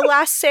part of The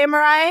Last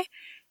Samurai,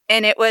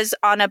 and it was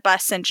on a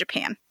bus in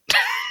Japan.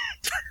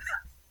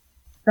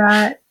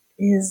 That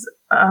is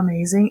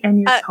amazing.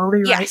 And you're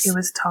totally right. Yes. It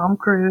was Tom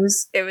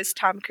Cruise. It was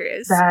Tom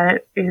Cruise.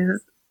 That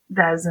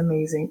is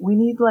amazing. We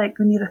need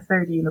a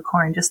third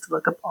unicorn just to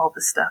look up all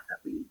the stuff that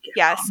we get.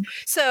 Yes.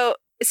 Wrong.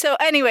 So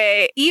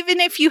anyway,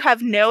 even if you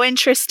have no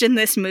interest in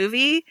this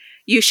movie,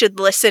 you should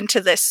listen to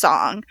this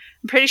song.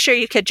 I'm pretty sure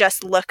you could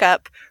just look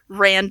up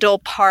Randall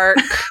Park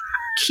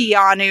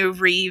Keanu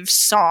Reeves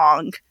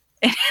song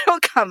and it'll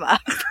come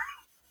up.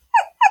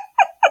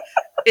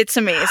 It's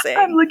amazing.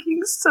 I'm looking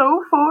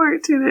so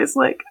forward to this.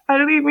 Like, I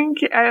don't even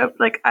care.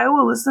 I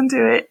will listen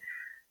to it.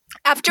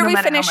 After we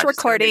finish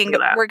recording,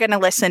 we're going to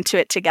listen to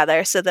it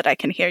together so that I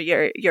can hear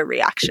your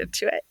reaction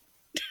to it.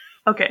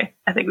 Okay,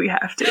 I think we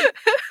have to.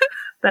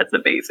 That's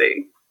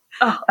amazing.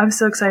 Oh, I'm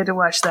so excited to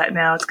watch that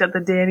now. It's got the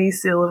Danny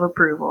seal of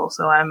approval,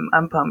 so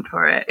I'm pumped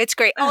for it. It's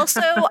great.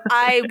 Also,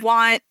 I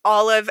want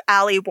all of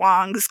Ali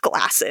Wong's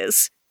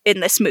glasses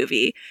in this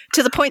movie,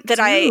 to the point that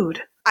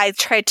I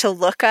tried to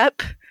look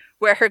up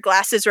where her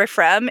glasses were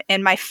from,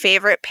 and my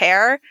favorite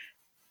pair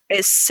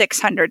is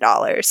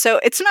 $600. So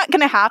it's not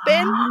going to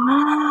happen,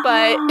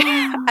 but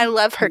I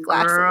love her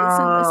glasses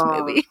in this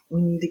movie.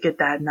 We need to get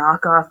that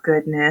knockoff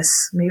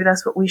goodness. Maybe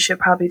that's what we should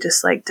probably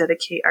just like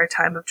dedicate our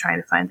time of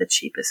trying to find the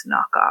cheapest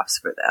knockoffs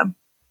for them.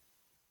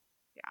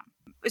 Yeah.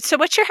 So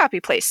what's your happy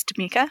place,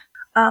 Tamika?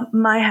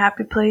 My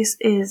happy place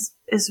is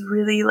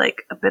really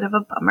like a bit of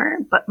a bummer,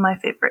 but my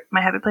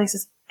happy place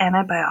is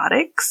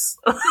antibiotics.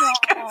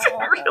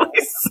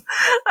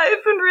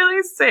 I've been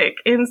really sick,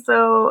 and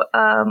so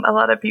a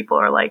lot of people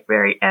are like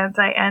very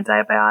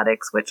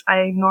anti-antibiotics, which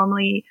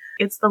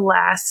it's the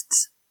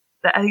last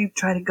that I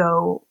try to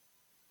go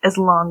as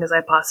long as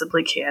I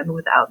possibly can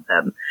without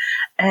them,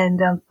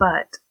 and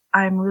but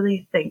I'm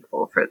really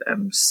thankful for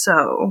them.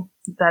 So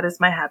that is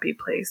my happy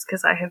place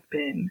because I have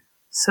been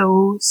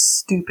so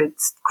stupid,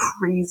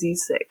 crazy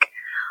sick.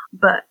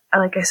 But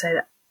like I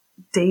said,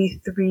 day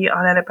 3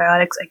 on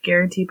antibiotics, I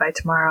guarantee by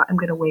tomorrow I'm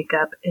going to wake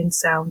up and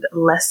sound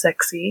less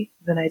sexy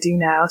than I do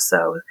now.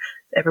 So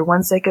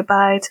everyone say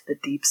goodbye to the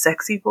deep,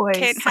 sexy voice.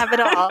 Can't have it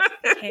all.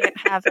 Can't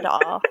have it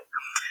all.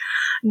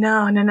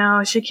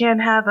 No. She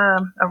can't have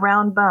a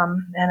round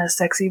bum and a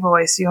sexy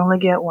voice. You only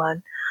get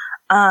one.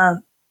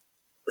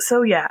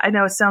 So yeah, I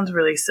know it sounds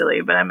really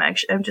silly, but I'm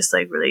just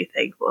like really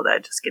thankful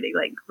that just getting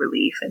like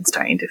relief and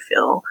starting to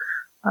feel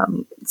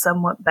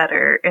somewhat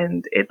better.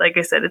 And it, like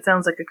I said, it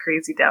sounds like a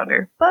crazy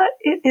downer, but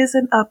it is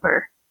an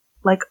upper,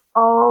 like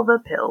all the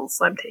pills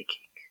I'm taking.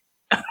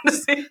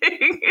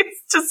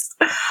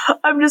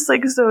 I'm just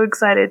like so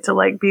excited to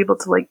like be able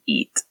to like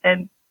eat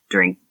and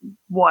drink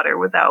water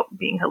without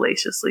being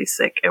hellaciously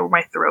sick or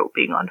my throat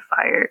being on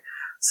fire.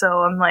 So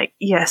I'm like,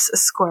 yes,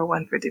 score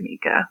 1 for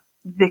Tamika.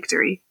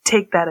 Victory.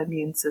 Take that,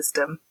 immune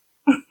system.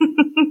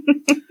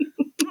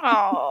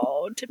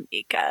 Oh,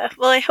 Tamika.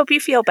 Well, I hope you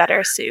feel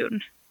better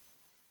soon.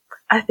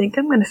 I think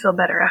I'm going to feel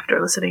better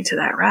after listening to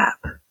that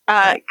rap.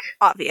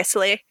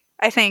 Obviously.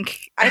 I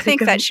think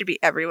that should be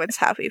everyone's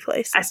happy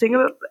place. I think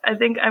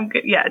I'm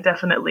good. Yeah,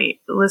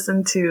 definitely.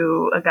 Listen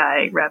to a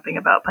guy rapping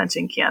about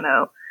punching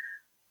Keanu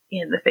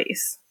in the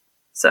face.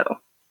 So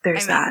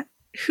there's that.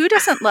 Who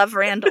doesn't love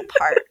Randall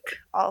Park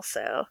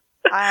also?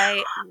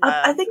 I love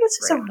I think it's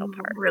just Randall a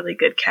Park. really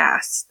good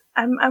cast.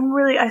 I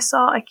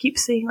keep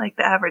seeing like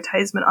the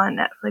advertisement on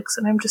Netflix,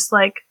 and I'm just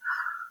like,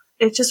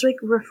 it's just like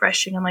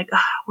refreshing. I'm like,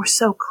 we're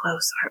so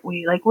close, aren't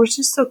we? Like, we're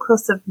just so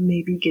close to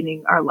maybe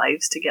getting our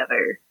lives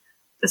together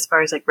as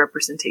far as like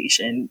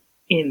representation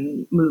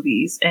in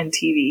movies and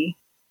TV.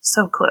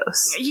 So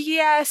close.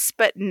 Yes,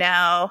 but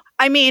no.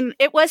 I mean,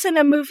 it wasn't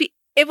a movie.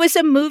 It was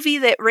a movie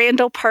that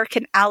Randall Park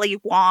and Ali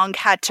Wong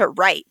had to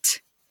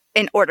write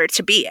in order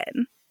to be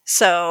in.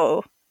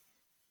 So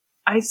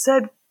I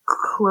said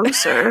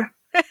closer.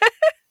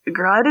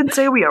 Girl, I didn't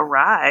say we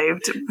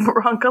arrived.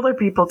 Wrong color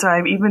people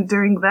time, even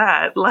during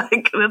that.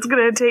 Like, that's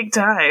gonna take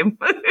time.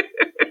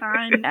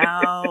 I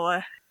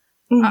know.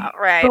 All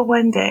right. But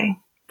one day.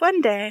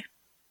 One day.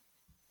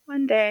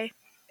 One day.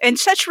 And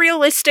such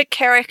realistic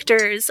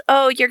characters.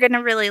 Oh, you're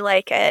gonna really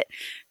like it.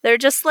 They're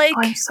just like...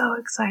 Oh, I'm so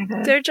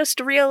excited. They're just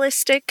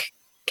realistic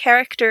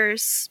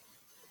characters.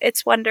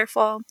 It's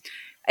wonderful.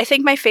 I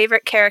think my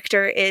favorite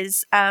character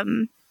is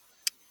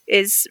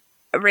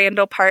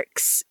Randall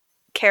Park's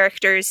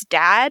character's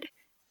dad.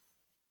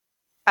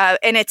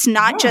 And it's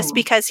not just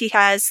because he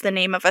has the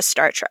name of a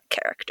Star Trek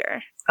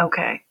character.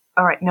 Okay.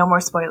 All right. No more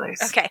spoilers.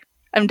 Okay.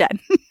 I'm done.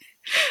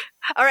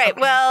 All right.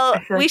 Okay. Well,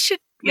 I feel we like- should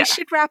yeah. we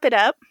should wrap it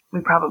up. We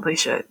probably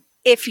should.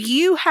 If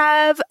you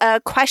have a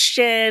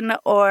question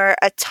or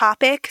a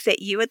topic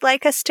that you would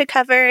like us to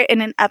cover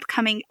in an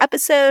upcoming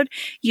episode,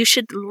 you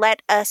should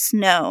let us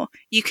know.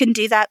 You can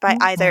do that by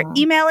either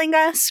emailing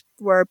us,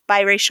 we're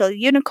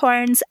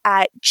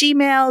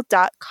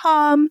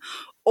biracialunicorns@gmail.com,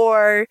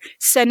 or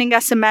sending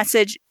us a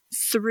message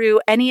through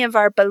any of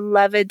our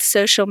beloved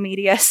social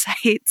media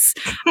sites.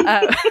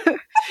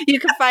 You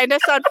can find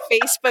us on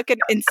Facebook and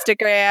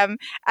Instagram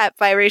at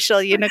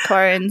Biracial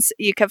Unicorns.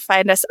 You can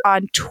find us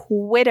on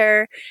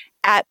Twitter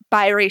at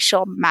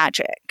Biracial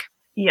Magic.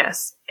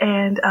 Yes.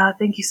 And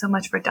thank you so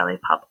much for Deli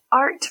Pop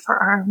Art for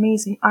our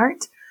amazing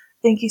art.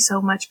 Thank you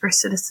so much for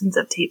Citizens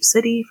of Tape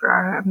City for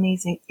our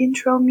amazing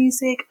intro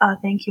music.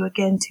 Thank you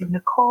again to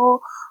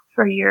Nicole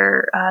for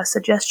your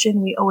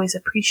suggestion. We always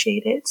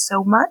appreciate it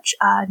so much.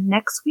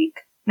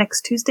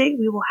 Next Tuesday,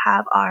 we will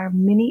have our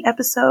mini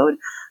episode.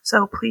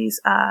 So please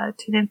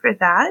tune in for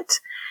that.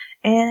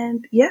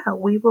 And yeah,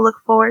 we will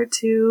look forward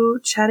to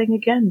chatting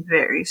again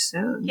very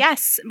soon.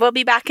 Yes, we'll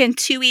be back in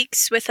 2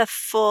 weeks with a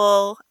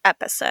full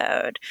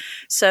episode.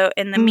 So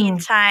in the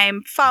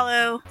meantime,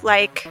 follow,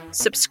 like,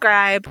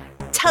 subscribe,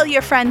 tell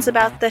your friends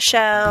about the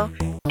show,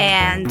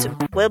 and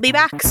we'll be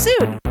back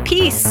soon.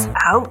 Peace.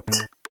 Out.